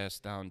happy ass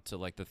down to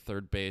like the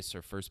third base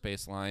or first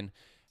base line,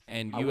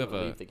 and I you have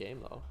wouldn't a. leave the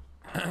game though.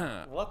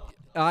 What?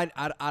 I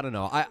don't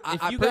know. I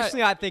you got-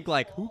 personally I think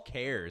like who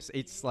cares?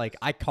 It's like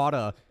I caught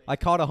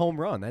a home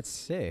run. That's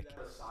sick.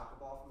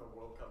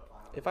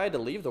 If I had to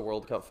leave the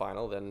World Cup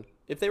final, then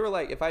if they were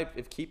like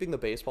if keeping the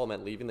baseball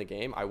meant leaving the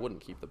game, I wouldn't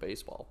keep the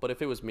baseball. But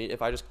if it was me,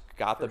 if I just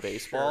got the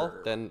baseball,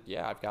 sure. then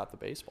yeah, I've got the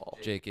baseball.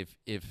 Jake, if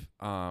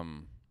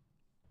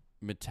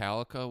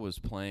Metallica was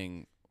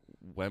playing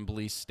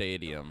Wembley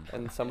Stadium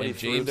And somebody and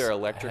threw James their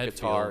electric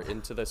guitar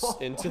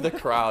Hetfield- into the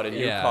crowd, and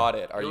Yeah. you caught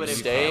it. Are It you would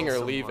staying or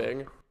impale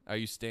leaving? Are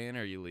you staying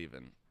or are you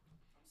leaving?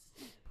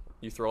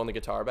 You throwing the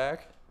guitar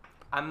back?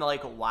 I'm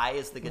like, why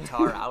is the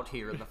guitar out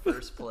here in the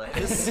first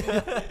place?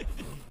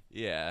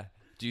 Yeah.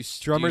 Do you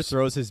Drummer do you,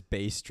 throws his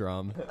bass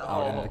drum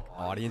out in the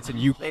audience, and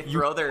you They you-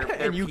 throw their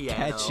and you piano.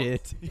 catch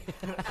it.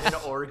 An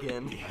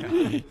organ.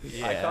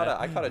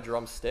 I caught a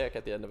drumstick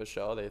at the end of a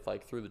show. They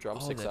like threw the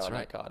drumsticks that's out, and I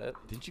right. caught it.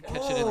 Didn't you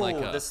catch it in like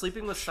a? the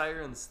Sleeping with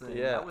Sirens thing.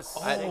 Yeah. That was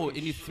sick Oh, as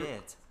and you threw-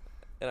 shit.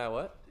 And I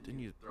what? Didn't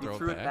you You throw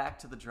threw it back?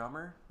 to the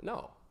drummer?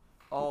 No.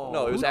 Oh.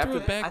 No, it was Who after threw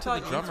it back I to thought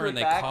the you drummer threw and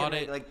it they back caught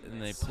and it they, like,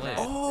 and they smashed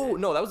played? Oh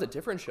no, that was a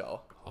different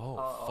show.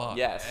 Oh fuck!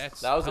 Yes,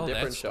 That's, that was a tell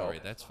different that show. story.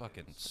 That's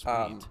fucking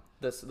sweet.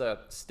 The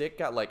stick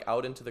got like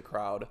out into the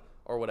crowd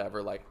or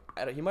whatever. Like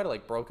he might have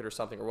like broke it or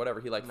something or whatever.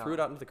 He like threw it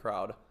out into the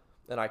crowd,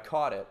 and I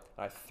caught it.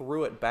 And I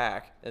threw it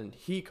back, and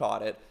he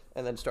caught it,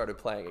 and then started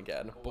playing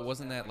again. But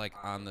wasn't that like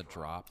on the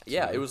drop?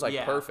 Yeah, too? it was like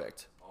Yeah.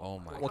 perfect. Oh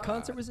my god! What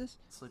concert was this?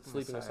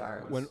 Sleeping with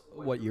Sirens.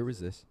 What year was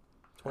this?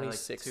 Probably, like,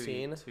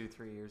 2016.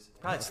 3 years.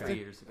 Probably 3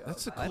 years ago.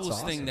 That's the That's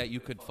coolest thing awesome. that you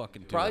could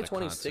fucking do. Probably at a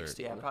concert.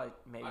 2016. yeah, probably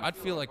maybe. I'd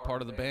feel like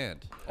part of the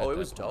band. Oh, at it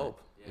was that point.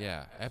 dope.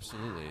 Yeah,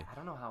 absolutely. I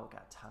don't know how it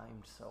got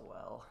timed so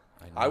well.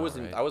 I know,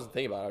 wasn't. right? I wasn't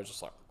thinking about it. I was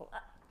just like,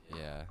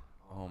 Yeah.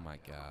 Oh my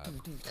god.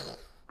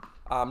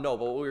 no.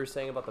 But what we were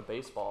saying about the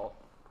baseball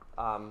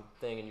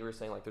thing, and you were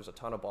saying like there's a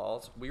ton of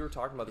balls. We were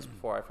talking about this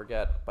before. I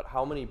forget. But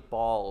how many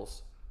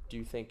balls do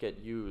you think get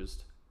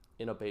used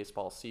in a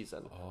baseball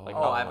season? Like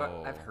Oh,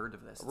 how- I've heard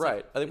of this. It's Right.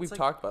 like- I think it's we've like-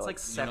 talked about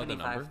It's it. like You know the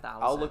number?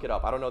 75,000. I'll look it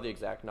up. I don't know the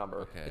exact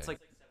number. Okay. It's like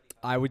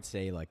I would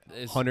say like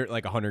Is- 100,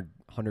 like 100,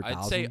 100,000?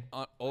 I'd say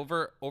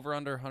over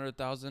under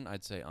 100,000.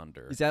 I'd say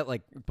under. Is that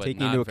like but taking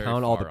not into very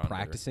account all the far under.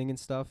 practicing and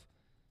stuff?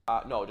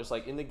 No, just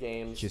like in the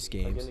games. Just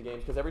Like games. in the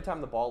games, because every time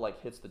the ball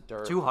like hits the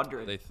dirt.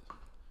 200. They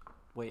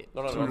Wait.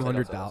 No,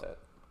 200,000.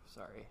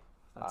 Sorry.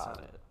 That's not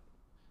it.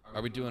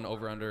 are we doing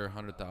over under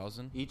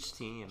 100,000? Each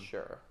team.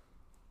 Sure.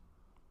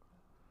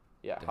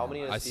 Yeah, how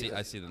many in a I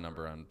season? see the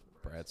number on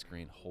Brad's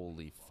screen.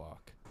 Holy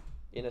fuck.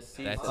 In a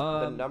season, That's-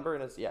 the number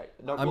in a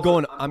no, I'm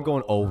well,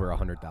 going over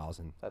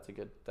 100,000. That's a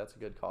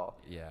good call.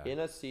 Yeah. In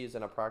a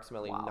season,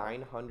 approximately Wow.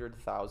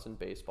 900,000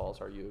 baseballs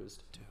are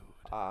used. Dude.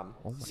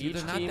 Each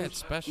they're not team, that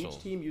special.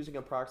 Each team using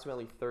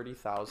approximately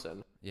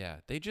 30,000. Yeah,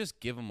 they just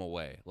give them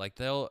away.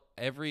 Like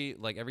every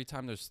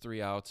time there's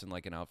 3 outs and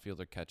like an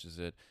outfielder catches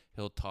it,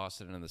 he'll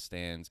toss it in the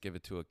stands, give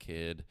it to a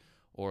kid,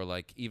 or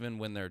like even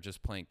when they're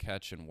just playing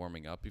catch and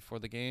warming up before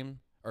the game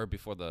or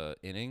before the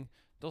inning,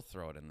 they'll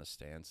throw it in the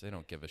stands. They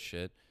don't give a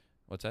shit.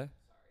 What's that?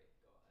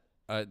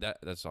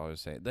 That's all I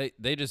was saying.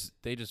 They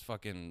just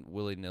fucking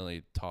willy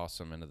nilly toss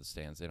them into the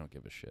stands. They don't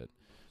give a shit.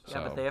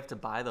 Yeah, but they have to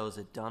buy those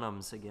at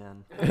Dunham's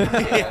again. Send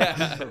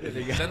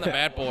the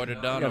bat boy to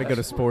Dunham. Gotta go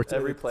to sports.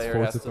 Every player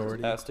sports has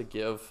authority. has to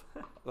give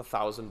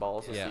 1,000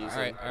 balls a Yeah, season. all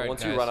right, But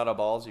once you guys. run out of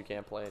balls, you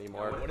can't play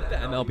anymore. The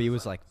MLB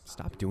was like,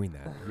 stop doing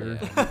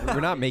that.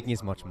 We're not making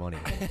as much money.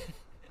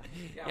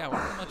 Yeah, I wonder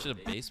how much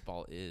of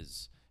baseball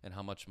is and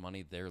how much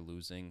money they're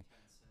losing.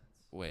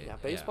 Wait, Yeah,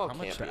 baseball how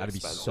much? can't be That'd be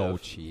so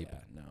expensive. cheap. Yeah,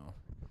 no,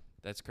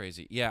 that's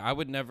crazy. Yeah, I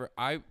would never.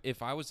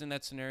 If I was in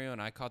that scenario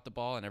and I caught the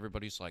ball and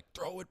everybody's like,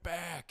 throw it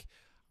back,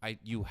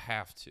 you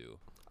have to.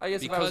 I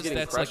guess if I was Because getting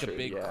that's like a pressured,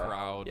 big yeah.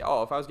 crowd Yeah,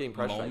 oh, if I was getting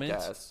pressured, moment. I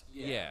guess.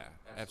 Yeah,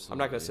 absolutely. I'm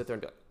not gonna sit there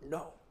and be like,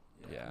 no,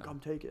 Yeah. come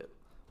take it.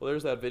 Well,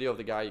 there's that video of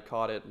the guy, he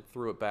caught it and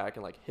threw it back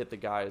and like hit the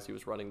guy as he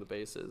was running the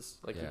bases.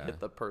 Like he Yeah. hit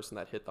the person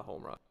that hit the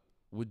home run.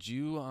 Would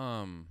you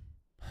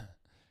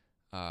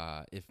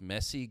if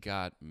Messi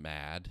got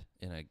mad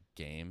in a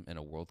game in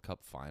a World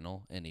Cup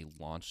final and he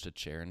launched a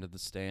chair into the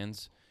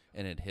stands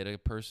and it hit a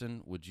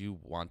person, would you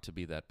want to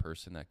be that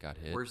person that got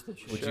hit? Where's the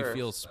Would Sure. you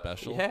feel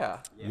special? Yeah,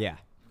 Yeah.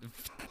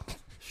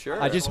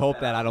 sure. I just hope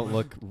that I don't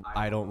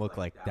look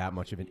like that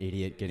much of an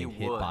idiot getting You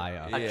hit would. by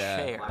a a Yeah.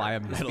 chair by a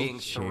is metal being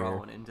chair.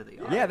 thrown into the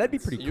Yeah, that'd be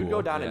pretty cool. You'd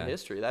go down in Yeah.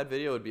 history. That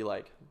video would be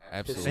like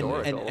Absolutely.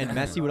 And, historical. and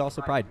Messi would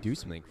also probably do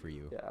something for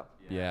you. yeah.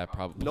 Yeah,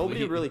 probably.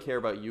 Nobody would really care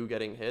about you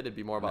getting hit. It'd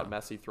be more about No.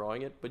 Messi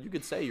throwing it. But you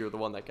could say you're the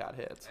one that got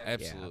hit.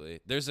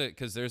 Absolutely. There's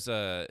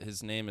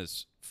his name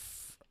is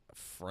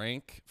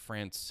Frank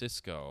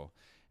Francisco,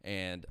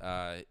 and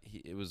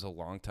it was a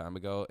long time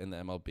ago in the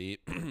MLB.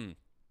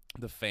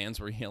 The fans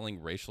were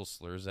yelling racial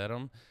slurs at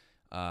him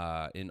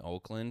in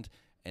Oakland,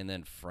 and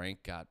then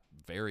Frank got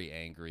very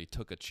angry,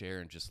 took a chair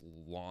and just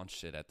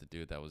launched it at the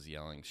dude that was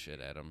yelling shit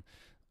at him.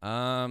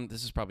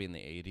 This is probably in the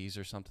 80s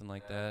or something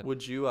like that.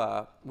 Would you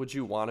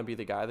want to be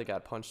the guy that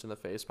got punched in the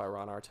face by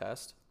Ron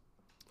Artest?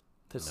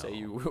 To say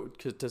you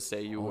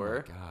Oh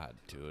were. my god,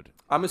 dude.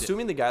 I'm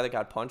assuming the guy that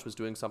got punched was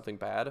doing something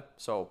bad.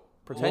 So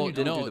pretend you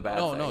didn't do the bad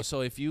thing. No.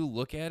 So if you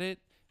look at it,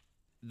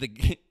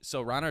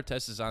 so Ron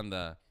Artest is on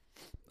the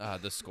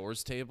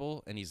scores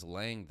table and he's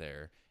laying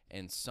there,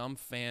 and some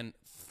fan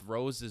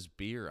throws his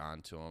beer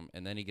onto him,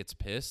 and then he gets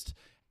pissed,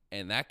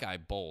 and that guy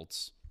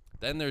bolts.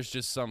 Then there's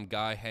just some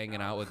guy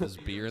hanging out with his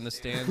beer in the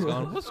stands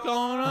going, what's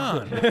going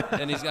on?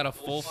 And he's got a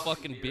full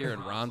fucking beer,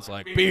 and Ron's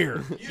like,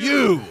 beer,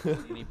 you!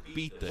 And he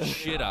beat the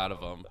shit out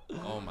of him.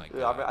 Oh, my Yeah,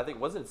 I, God. mean, I think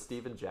wasn't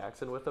Steven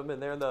Jackson with him in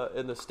there in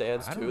the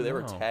stands I too? don't They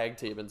were know. tag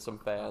teaming some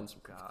fans,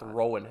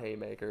 throwing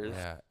haymakers.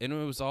 Yeah, and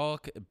it was all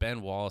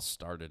Ben Wallace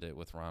started it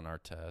with Ron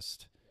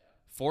Artest.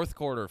 Fourth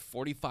quarter,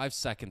 45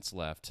 seconds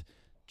left.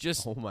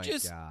 Just Oh my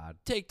just God.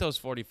 take those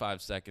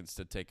 45 seconds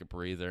to take a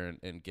breather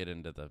and get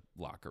into the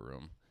locker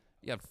room.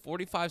 You have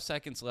 45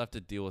 seconds left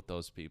to deal with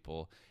those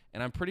people,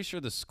 and I'm pretty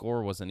sure the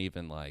score wasn't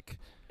even like.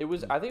 It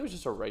was. I think it was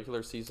just a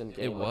regular season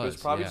game. It was,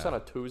 was probably yeah. just on a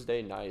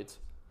Tuesday night.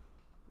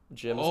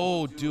 Jim's.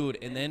 Oh, dude!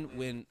 And then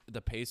when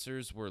the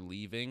Pacers were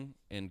leaving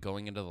and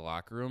going into the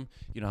locker room,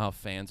 you know how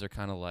fans are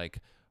kind of like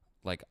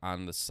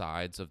on the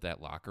sides of that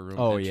locker room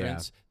Oh, yeah.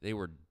 entrance. They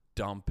were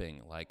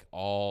dumping like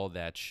all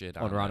that shit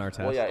On Ron that. Artest?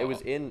 Well, yeah, it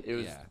was in. It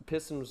was Yeah.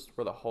 Pistons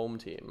were the home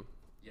team.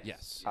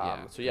 Yes.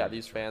 Yeah. So yeah,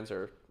 these fans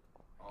are.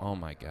 Oh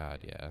my God.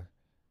 Yeah.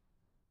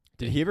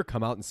 Did he ever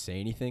come out and say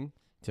anything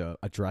to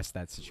address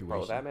that situation?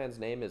 Bro, that man's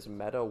name is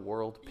Meta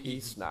World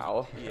Peace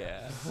now.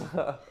 Yeah.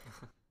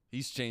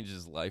 He's changed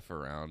his life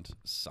around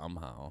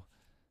somehow.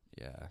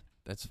 Yeah.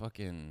 That's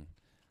fucking.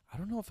 I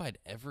don't know if I'd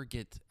ever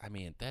get. I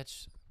mean,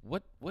 that's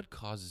what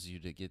causes you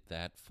to get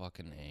that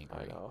fucking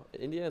angry. I know.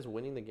 Indiana's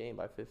winning the game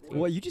by 15.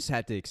 Well, you just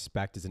had to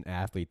expect as an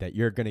athlete that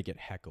you're going to get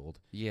heckled.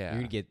 Yeah. You're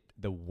going to get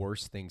the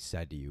worst things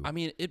said to you. I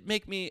mean, it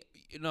make me.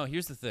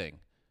 Here's the thing.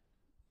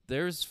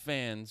 There's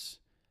fans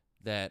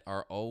that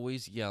are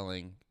always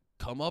yelling,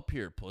 "Come up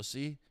here,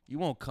 pussy! You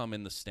won't come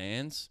in the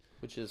stands."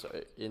 Which is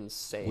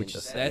insane Which to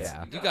is- say. That's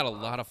Yeah. you got a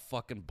lot of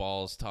fucking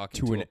balls talking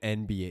to to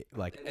an NBA,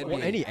 like NBA.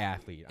 well, any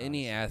athlete.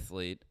 any honestly.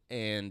 athlete,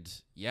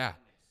 and yeah,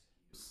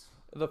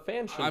 The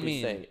fans shouldn't I be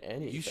mean, saying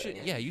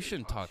anything. you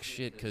shouldn't talk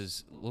shit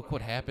because look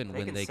what happened They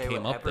when can they say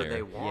came up whatever there.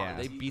 they want.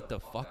 They beat the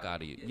fuck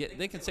out of you. Yeah,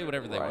 they can say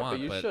whatever they Right, want,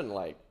 but you shouldn't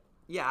like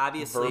Yeah,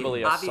 obviously.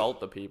 verbally assault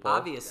the people.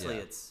 Obviously,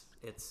 Yeah.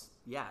 it's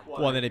yeah.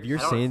 Well, then if you're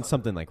I don't- saying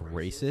something like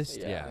racist,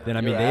 Yeah. then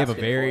I mean You're they have a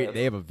asking very for it.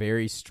 they have a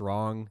very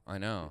strong I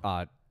know.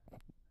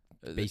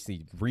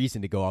 basically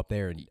reason to go up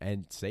there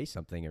and say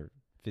something or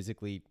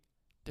physically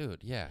Dude,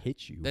 yeah.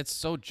 hit you. That's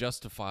so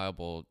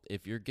justifiable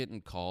if you're getting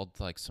called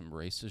like some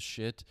racist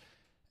shit,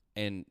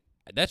 and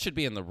that should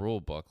be in the rule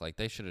book. Like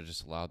they should have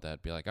just allowed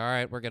that. Be like, all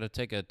right, we're gonna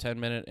take a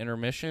 10-minute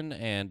intermission,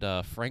 and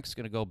Frank's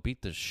gonna go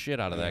beat the shit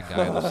out of that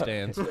guy in the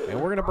stands.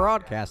 And we're gonna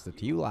broadcast it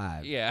to you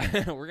live.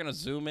 Yeah, we're gonna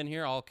zoom in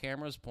here, all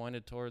cameras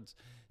pointed towards.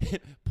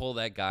 Pull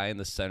that guy in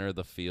the center of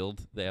the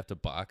field. They have to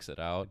box it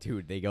out.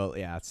 Dude, they go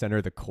center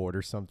of the court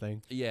or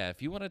something. Yeah,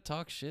 if you want to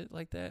talk shit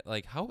like that,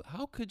 like how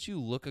could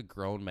you look a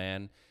grown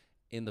man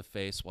in the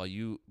face while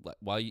you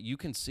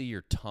can see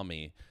your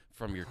tummy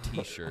from your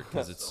t-shirt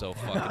because it's so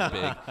fucking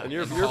big, And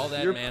you're call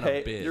that man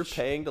a bitch? You're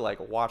paying to like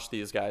watch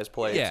these guys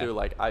play Yeah. too.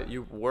 Like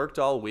you worked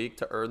all week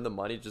to earn the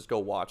money, just go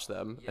watch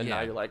them, and now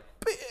Yeah. you're like,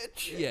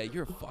 bitch. Yeah,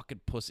 you're a fucking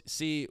pussy.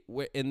 See,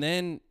 and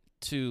then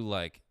to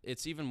like,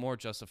 it's even more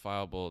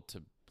justifiable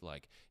to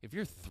like if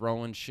you're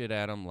throwing shit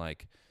at them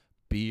like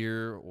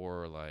beer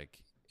or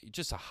like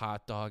just a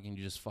hot dog and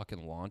you just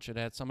fucking launch it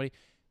at somebody.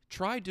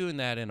 Try doing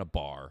that in a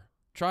bar.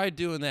 Try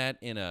doing that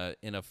in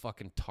a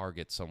fucking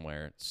Target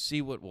somewhere. See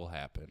what will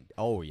happen.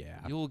 Oh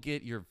yeah. You will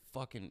get your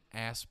fucking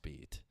ass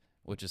beat,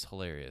 which is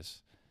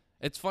hilarious.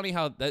 It's funny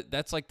how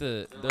that's like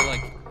they're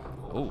like,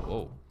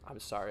 oh, I'm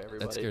sorry,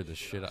 everybody. that scared the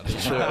shit out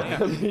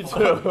of me. Me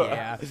too.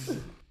 yeah.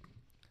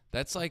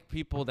 That's like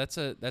people. That's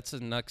a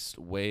next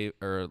way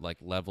or like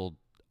level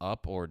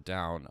up or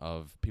down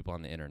of people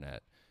on the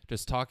internet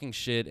just talking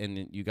shit,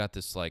 and you got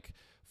this like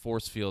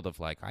force field of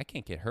like I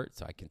can't get hurt,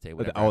 so I can say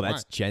whatever. I Oh, that's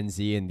want. Gen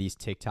Z and these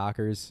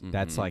TikTokers.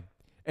 That's Mhm. like,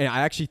 and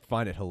I actually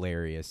find it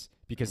hilarious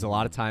because a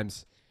lot of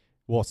times,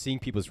 well, seeing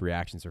people's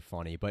reactions are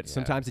funny, but Yeah.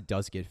 sometimes it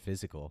does get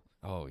physical,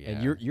 Oh yeah,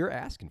 and you're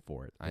asking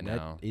for it. I and know.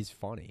 that is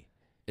funny.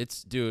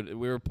 It's dude.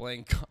 We were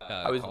playing.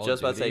 I was Call of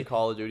just about to say Duty.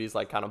 Call of Duty's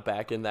like kind of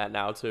back in that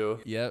now too.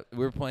 Yeah, we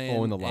were playing.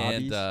 Oh, in the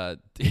lobbies? And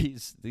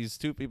these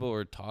two people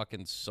were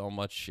talking so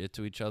much shit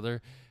to each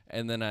other.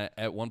 And then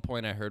at one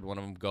point I heard one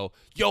of them go,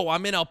 "Yo,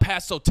 I'm in El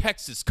Paso,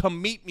 Texas.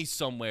 Come meet me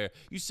somewhere.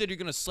 You said you're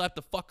gonna slap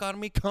the fuck out of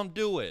me. Come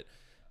do it."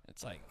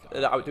 It's like,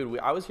 Dude,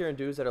 I was hearing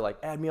dudes that are like,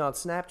 add me on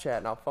Snapchat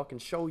and I'll fucking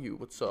show you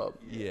what's up.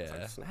 yeah,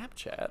 It's like,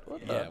 Snapchat? What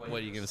yeah. the? What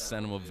are you gonna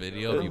send them a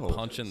video of you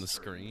punching the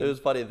screen? It was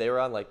funny. They were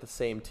on like the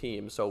same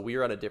team, so we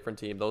were on a different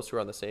team. Those two were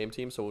on the same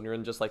team. So when you're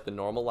in just like the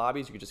normal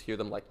lobbies, you could just hear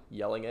them like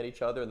yelling at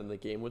each other, and then the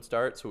game would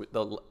start. So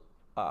the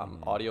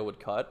audio would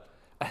cut.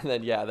 And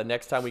then the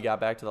next time we got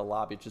back to the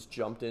lobby, it just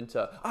jumped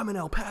into "I'm in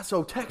El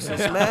Paso, Texas,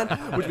 man,"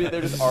 which means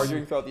they're just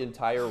arguing throughout the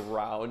entire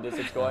round as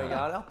it's going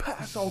on. El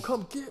Paso,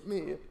 come get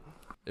me.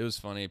 It was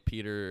funny.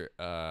 Peter,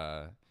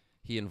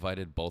 he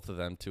invited both of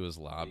them to his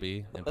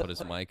lobby and put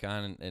his mic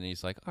on, and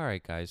he's like, "All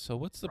right, guys, so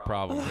what's the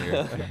problem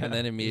here?" And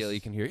then immediately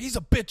you can hear, "He's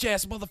a bitch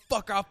ass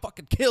motherfucker. I'll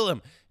fucking kill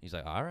him." He's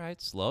like, "All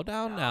right, slow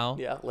down now."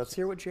 Yeah, let's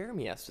hear what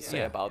Jeremy has to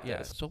say about Yeah.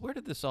 this. So where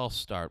did this all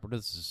start? Where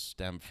does this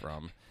stem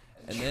from?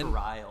 And then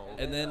Trial.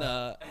 and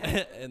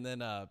then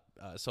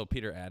so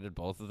Peter added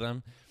both of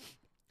them,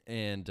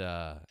 and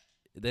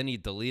then he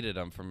deleted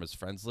them from his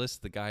friends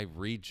list. The guy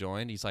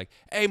rejoined. He's like,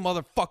 "Hey,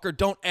 motherfucker,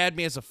 don't add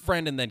me as a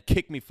friend and then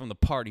kick me from the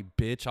party,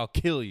 bitch. I'll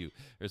kill you,"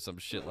 or some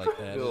shit like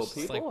that. Yo, It's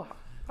just people, like,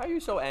 how are you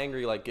so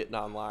angry like getting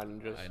online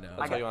and just I know.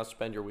 that's how you want to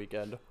spend your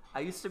weekend?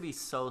 I used to be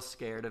so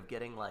scared of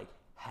getting like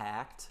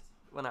hacked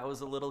when I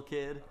was a little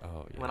kid.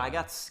 Oh, When I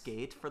yeah. got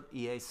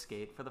EA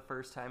Skate for the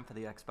first time for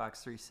the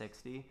Xbox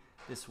 360,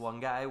 this one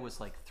guy was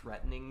like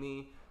threatening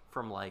me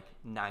from like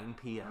 9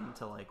 p.m.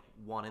 to like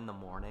 1 in the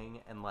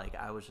morning, and like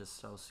I was just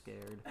so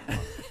scared.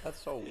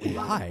 That's so weird.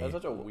 Why? That's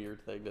such a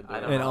weird thing to do. I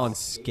don't And know. on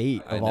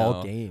Skate I of all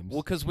know. games.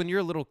 Well, because when you're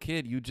a little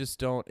kid, you just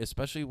don't,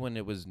 especially when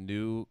it was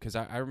new. Because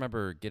I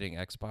remember getting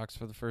Xbox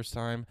for the first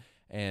time,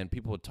 and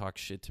people would talk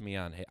shit to me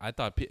on. I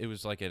thought it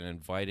was like an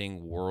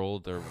inviting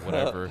world or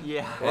whatever.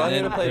 Yeah. Well, And I'm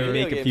then gonna play they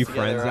video make a games few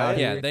together, friends out right?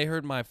 here. Yeah, they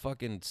heard my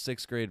fucking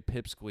 6th grade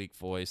pipsqueak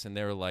voice, and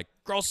they were like,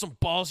 "Grow some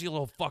balls, you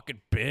little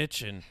fucking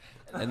bitch!" And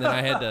then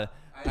I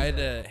had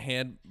to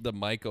hand the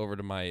mic over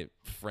to my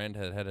friend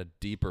that had a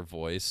deeper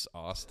voice,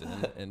 Austin,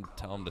 and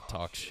tell him to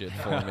talk shit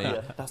for me.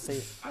 Now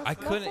say, I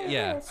couldn't.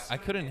 Yeah, I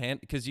couldn't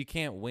hand because you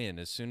can't win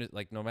as soon as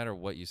like no matter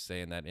what you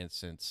say in that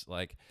instance.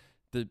 Like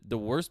the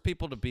worst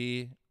people to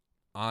be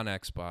on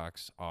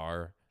Xbox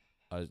are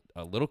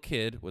a little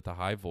kid with a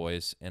high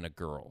voice and a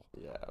girl.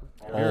 yeah.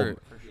 You're-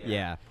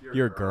 Yeah,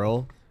 you're a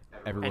girl.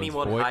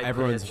 Anyone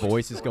Everyone's high-pitched.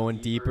 voice is going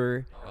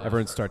deeper.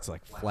 Everyone starts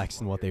like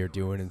flexing what they are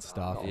doing and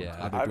stuff. Yeah.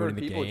 how they're I've doing heard in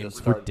the people game. just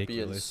It's start being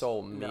ridiculous.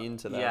 so mean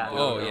to them. Yeah. dude.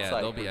 Oh It's, yeah,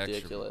 like, they'll be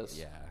ridiculous.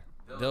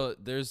 extra. Yeah,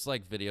 there's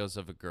like videos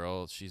of a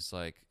girl. She's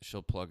like,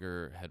 she'll plug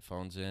her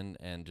headphones in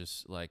and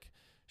just like,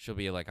 she'll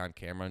be like on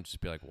camera and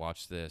just be like,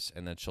 "Watch this,"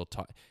 and then she'll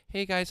talk.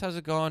 "Hey guys, how's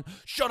it going?"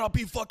 "Shut up,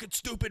 you fucking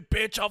stupid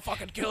bitch! I'll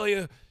fucking kill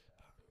you."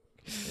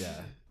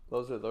 Yeah.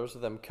 Those are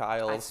them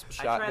Kyle's I try to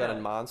shotgun and hit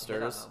on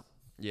monsters. 'em.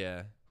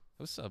 Yeah.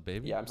 What's up,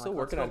 baby? Yeah, I'm still Like,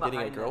 let's working go on getting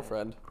a behind that.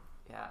 girlfriend.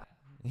 Yeah.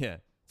 Yeah.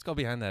 Let's go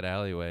behind that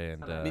alleyway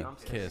and Kinda dumb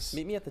kiss.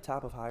 Meet me at the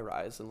top of High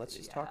Rise and let's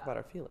just talk Yeah. about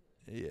our feelings.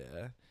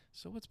 Yeah.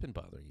 So what's been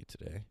bothering you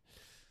today?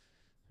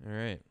 All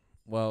right.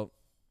 Well,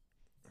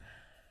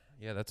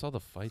 yeah, that's all the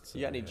fights.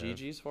 You got that I any have.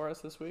 GGs for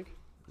us this week?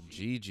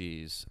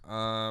 GGs.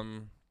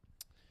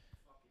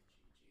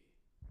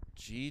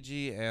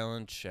 GG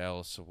Allen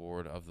Chalice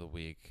Award of the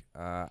week.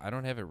 I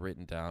don't have it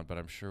written down, but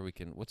I'm sure we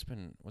can. What's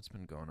been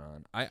going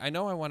on? I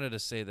know I wanted to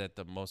say that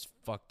the most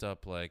fucked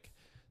up, like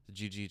the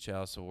GG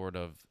Chalice Award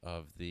of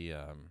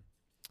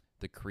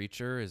the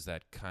creature is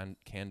that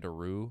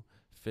kangaroo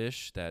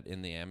fish that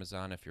in the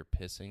Amazon, if you're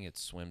pissing, it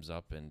swims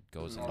up and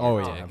goes in Oh,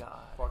 your yeah. dick.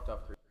 God. Fucked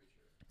up.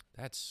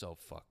 That's so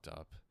fucked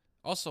up.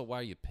 Also, why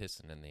are you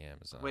pissing in the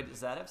Amazon? Wait, does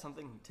that have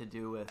something to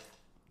do with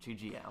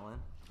G.G. Allen?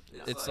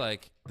 It's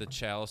like the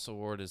Chalice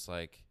Award is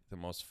like the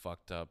most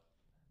fucked up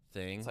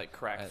thing. It's like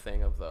crack I-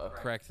 thing of the.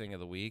 crack thing of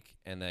the week,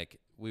 and like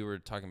we were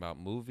talking about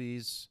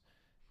movies,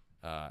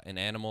 an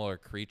animal or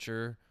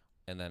creature,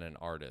 and then an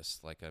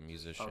artist, like a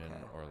musician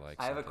Okay. or like.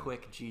 I have a something.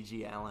 quick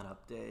G.G. Allen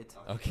update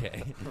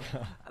Okay.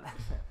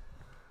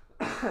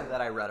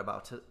 that I read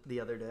about the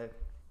other day.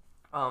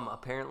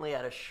 Apparently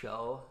at a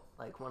show,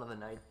 like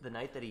the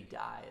night that he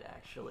died,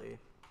 actually,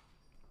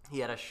 he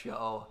had a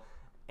show,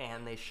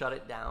 and they shut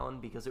it down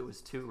because it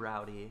was too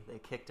rowdy. They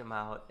kicked him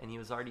out, and he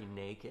was already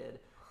naked,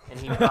 and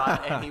he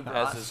brought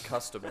As is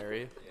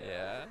customary.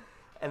 Yeah.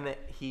 and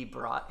he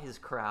brought his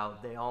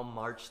crowd. They all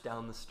marched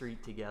down the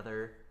street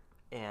together,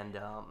 and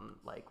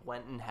like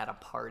went and had a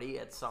party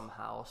at some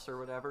house or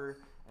whatever.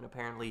 And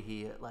apparently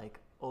he like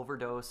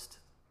overdosed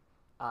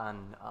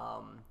on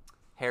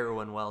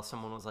heroin while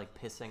someone was like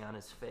pissing on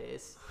his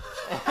face.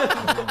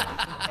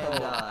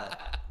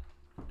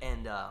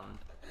 and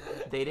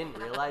they didn't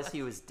realize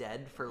he was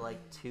dead for like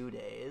 2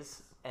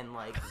 days. And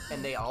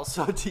they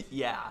also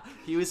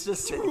he was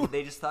just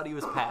they just thought he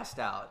was passed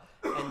out,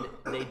 and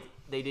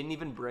they didn't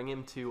even bring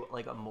him to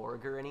like a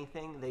morgue or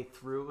anything. They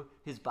threw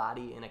his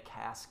body in a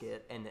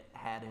casket and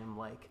had him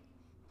like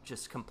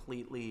just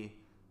completely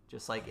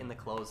just like in the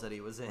clothes that he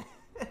was in.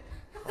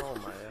 Oh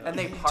my god. And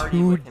they partied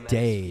 2 with him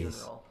days. at his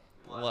funeral.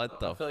 What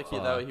the I feel like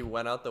fuck? he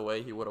went out the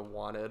way he would have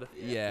wanted.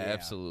 Yeah,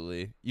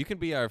 absolutely. You can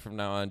be our from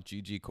now on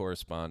GG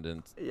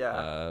correspondent.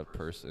 Yeah.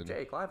 Person.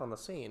 Jake live on the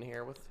scene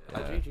here with a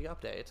Yeah. GG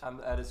update. I'm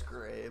at his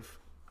grave.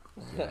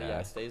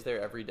 Yeah, stays there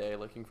every day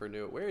looking for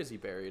new. Where is he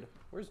buried?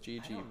 Where's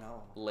GG I don't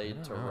know.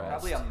 laid to know. rest?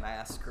 Probably a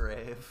mass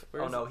grave.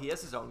 Where Oh is no, he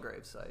has his own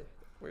grave site.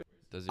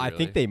 Does he I really?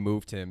 think they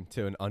moved him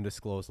to an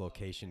undisclosed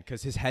location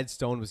because his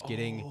headstone was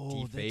getting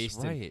Oh, that's defaced,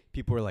 and right.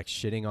 people were like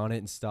shitting on it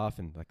and stuff,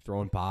 and like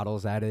throwing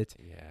bottles at it.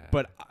 Yeah.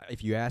 But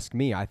if you ask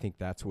me, I think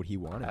that's what he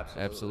wanted.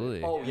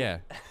 Absolutely. Oh, yeah.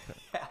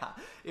 Yeah,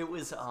 it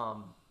was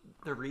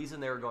the reason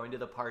they were going to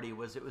the party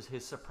was it was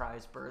his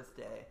surprise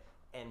birthday,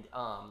 and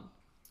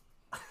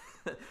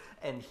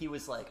and he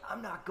was like,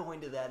 I'm not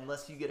going to that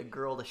unless you get a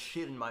girl to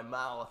shit in my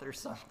mouth or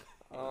something.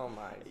 Oh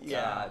my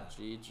Yeah. god,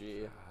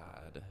 GG.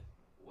 God.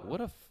 What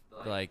a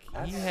like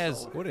he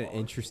has. What an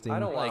interesting. I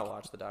don't want Like- to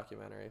watch the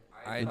documentary.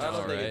 I I know,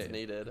 don't think it's right?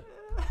 needed.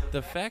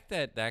 The fact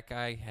that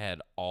guy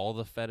had all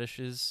the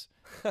fetishes,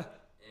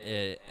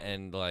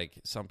 and like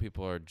some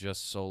people are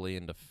just solely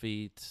into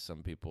feet,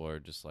 some people are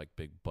just like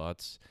big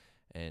butts,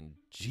 and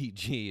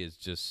GG is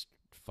just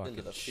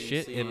fucking the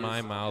shit in my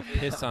feces. mouth,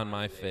 piss on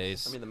my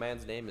face. I mean, the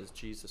man's name is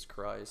Jesus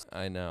Christ.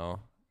 I know,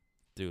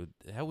 dude.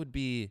 That would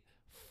be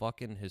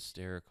fucking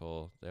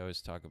hysterical. They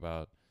always talk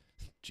about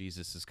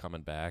Jesus is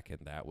coming back, and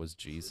that was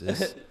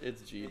Jesus.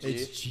 It's GG.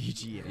 It's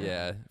GG.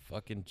 Yeah,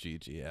 fucking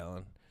GG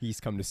Allen. He's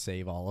come to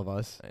save all of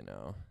us. I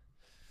know.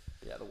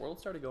 Yeah, the world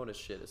started going to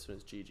shit as soon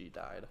as GG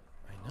died.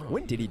 I know.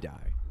 When did he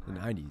die? The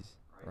 90s,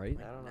 right?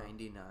 I don't know.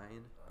 99,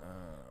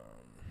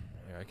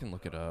 Here, I can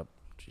look it up.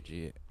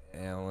 GG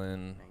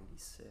Allen.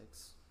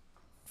 96.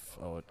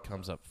 Oh, it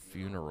comes up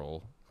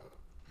funeral.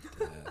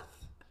 Death.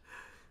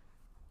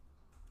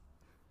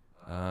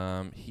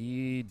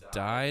 He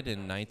died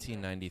in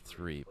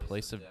 1993.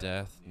 Place of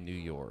death, New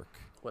York.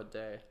 What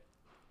day?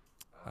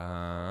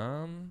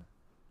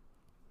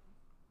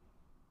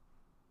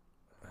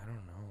 I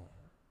don't know.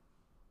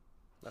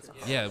 That's a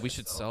Yeah, we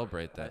should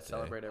celebrate that day.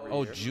 celebrate every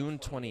Oh, year. June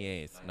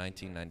 28th,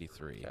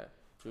 1993. Okay.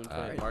 June 20th.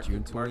 Alright, mark,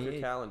 June mark your 28th.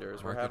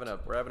 calendars. Mark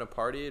We're having a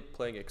party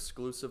playing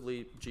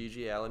exclusively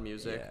GG Allen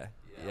music. Yeah.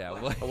 Yeah.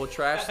 Well, We'll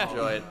trash the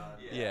joint.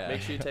 yeah.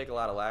 Make sure you take a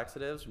lot of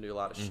laxatives. We do a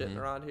lot of shitting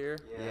around here.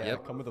 Yeah,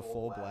 Yep. come with a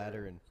full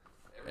bladder and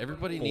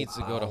Everybody needs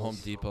to go to Home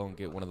Depot and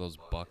get one of those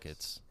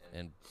buckets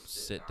and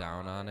sit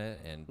down on it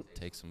and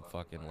take some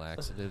fucking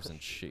laxatives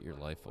and shit your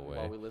life away.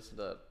 While we listen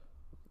to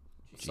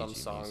some GG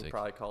song music.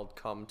 probably called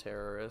 "Come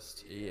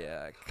Terrorist."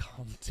 Yeah,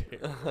 come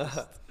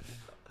terrorist.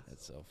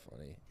 That's so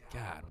funny.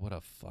 God, what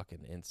a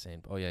fucking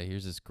insane. Oh yeah,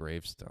 here's his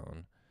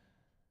gravestone,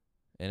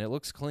 and it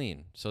looks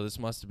clean. So this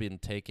must have been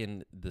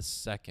taken the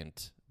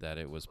second that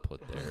it was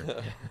put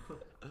there.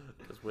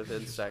 Because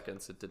within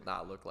seconds, it did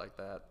not look like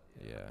that.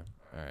 Yeah.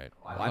 All right.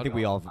 I think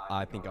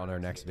I think on our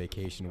next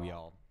vacation we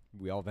all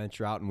we all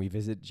venture out and we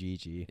visit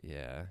Gigi.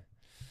 Yeah.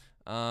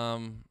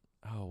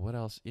 Oh, what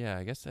else? Yeah,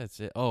 I guess that's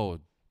it. Oh,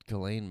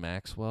 Ghislaine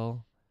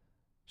Maxwell.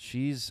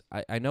 She's.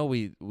 I know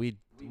we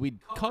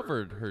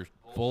covered her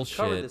bullshit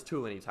Covered this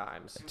too many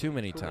times. too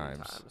many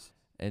times.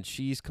 And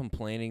she's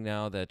complaining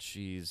now that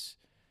she's.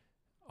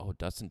 Oh,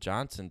 Dustin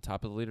Johnson,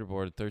 top of the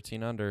leaderboard,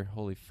 13 under.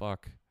 Holy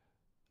fuck.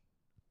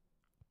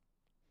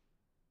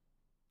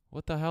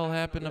 What the hell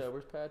happened? Yeah,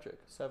 where's Patrick?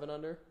 7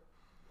 under?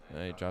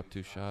 He dropped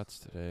 2 shots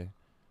today.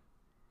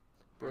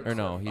 Brooks Or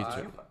no, at he's.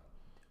 5.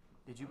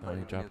 Did you No, play he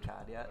the new dropped-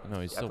 COD yet? No,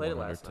 he's Yeah, I still played it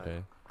 1 under last night.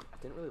 today.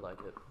 Didn't really like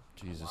it.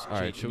 Jesus. All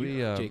right, Jake, should can we?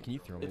 you, Jake, can you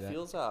throw me It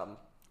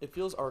that?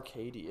 feels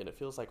arcadey and it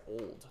feels like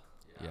old.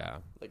 Yeah.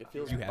 Like it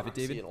feels You have it, boxy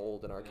David? and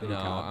old and arcadey. No,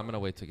 I'm gonna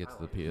wait to get to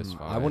the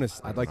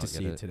PS5. I'd like I'll to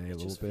see get it today a It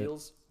little just bit.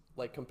 feels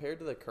like compared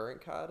to the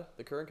current COD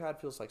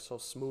feels like so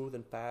smooth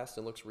and fast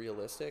and looks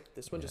realistic.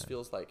 This one just Yeah.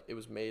 feels like it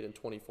was made in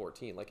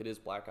 2014, like it is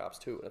Black Ops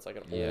 2, and it's like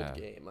an Yeah. old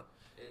game.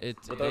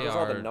 It's But they there's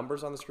all the are.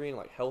 numbers on the screen,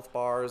 like health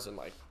bars and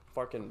like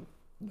fucking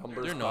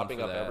numbers They're known popping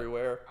for up that.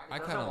 everywhere. I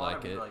kind of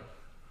like it. Like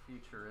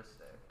futuristic.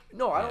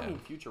 No, I don't Yeah. mean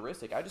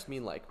futuristic. I just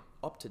mean like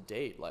up to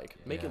date.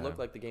 Like make it Yeah. look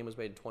like the game was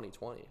made in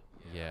 2020.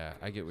 Yeah,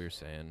 I get what you're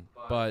saying,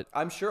 but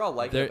I'm sure I'll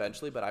like it They're-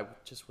 eventually, but I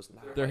just was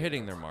not. they're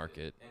hitting their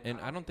market, and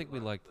I don't think we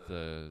liked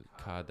the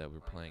COD that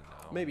we're playing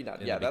now. Maybe not.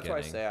 in Yeah, the that's why I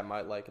beginning. say I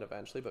might like it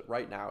eventually, but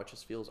right now it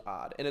just feels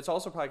odd. And it's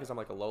also probably because I'm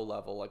like a low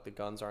level, like the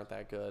guns aren't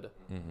that good.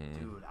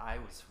 Dude, I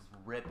was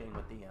ripping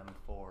with the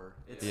M4.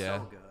 It's Yeah.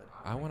 so good.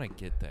 I want to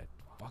get that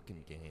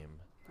fucking game.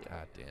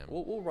 God damn.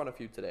 We'll run a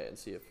few today and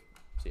see how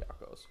it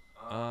goes.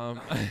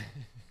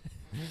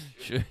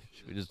 Should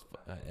we just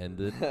end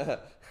it?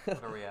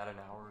 What are we at, an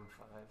hour and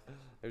 5?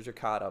 There's your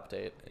COD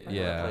update.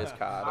 Yeah. Plays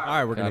COD. All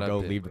right, we're Gotta gonna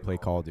go update. leave to play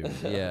Call of Duty.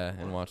 Yeah,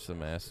 and watch the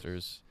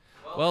Masters.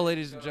 Well,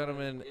 ladies and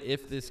gentlemen,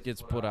 if this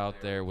gets put out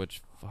there,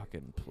 which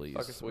fucking please,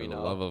 Fuck if for we the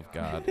know. love of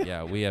God,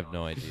 yeah, we have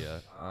no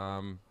idea.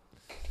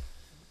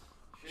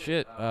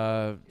 Shit.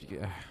 I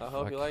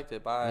hope you liked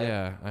it. Bye.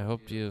 Yeah, I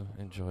hope you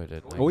enjoyed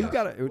it. Well, you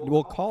gotta.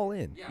 Well, call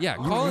in. Yeah,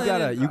 You, call you in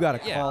gotta. and- You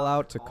gotta yeah. call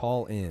out to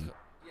call in.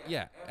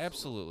 Yeah,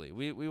 absolutely.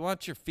 We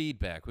want your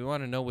feedback. We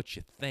want to know what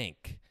you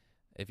think.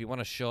 If you want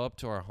to show up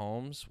to our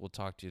homes, we'll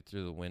talk to you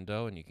through the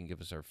window, and you can give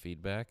us our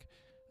feedback.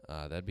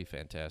 That'd be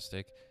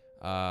fantastic.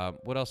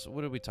 What else?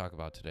 What did we talk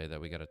about today that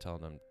we got to tell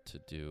them to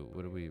do?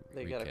 What did we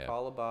They recap? got a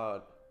call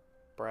about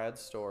Brad's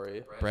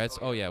story. Brad's.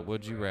 Oh yeah.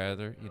 Would you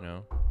rather? You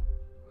know,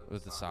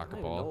 with the I soccer don't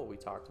even know ball. what we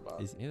talked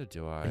about. Neither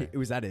do I.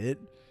 Was that it?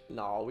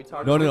 No, we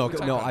talked. No, no,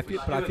 about- no. I feel,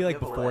 Let's but I do a feel like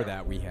giveaway. before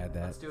that we had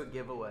that. Let's do a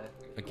giveaway.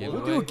 A We'll do a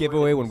giveaway?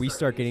 giveaway when we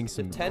start getting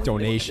some 10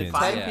 donations.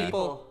 10 Yeah.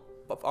 people.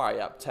 All right,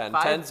 yeah, 10.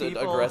 5 10's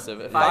people, aggressive.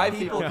 If 5 5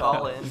 people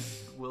call in,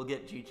 we'll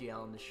get Gigi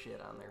Allen to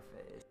shit on their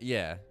face.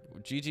 Yeah.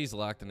 Gigi's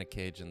locked in a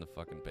cage in the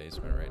fucking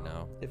basement right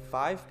now. If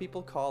 5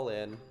 people call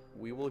in,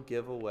 we will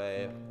give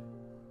away.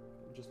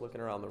 I'm just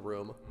looking around the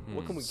room.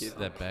 What can we give?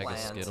 That bag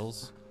Plans. of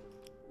Skittles.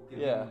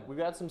 Yeah, we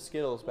got some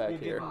Skittles back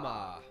here.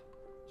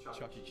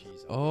 Chuck E.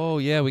 Cheese. Oh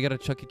yeah, we got a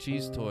Chuck E.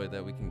 Cheese toy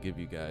that we can give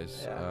you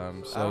guys. Yeah. I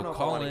don't So know if I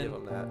call want to in. give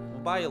them that. We'll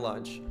buy you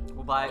lunch.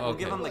 We'll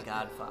give Okay. him the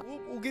Godfather.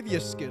 We'll give you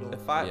a Skittle.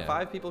 If five Yeah.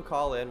 5 people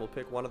call in, we'll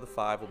pick one of the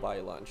 5. We'll buy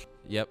you lunch.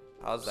 Yep.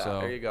 How's that?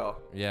 So- There you go.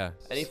 Yeah.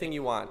 Anything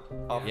you want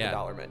off Yeah. the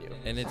dollar menu.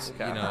 And it's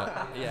Okay. you know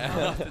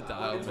yeah off the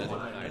dial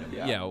menu.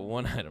 Yeah. Yeah,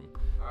 one item.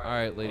 All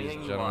right, ladies Anything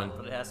and you gentlemen. want,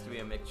 but it has to be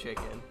a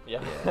McChicken.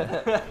 Yeah.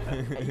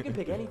 And you can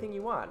pick anything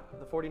you want.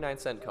 The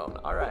 49-cent cone.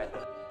 All right.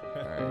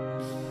 All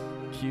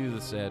right. Cue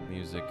the sad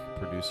music,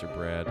 producer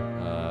Brad.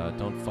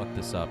 Don't fuck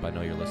this up. I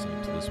know you're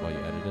listening to this while you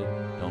edit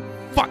it. Don't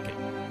fuck it.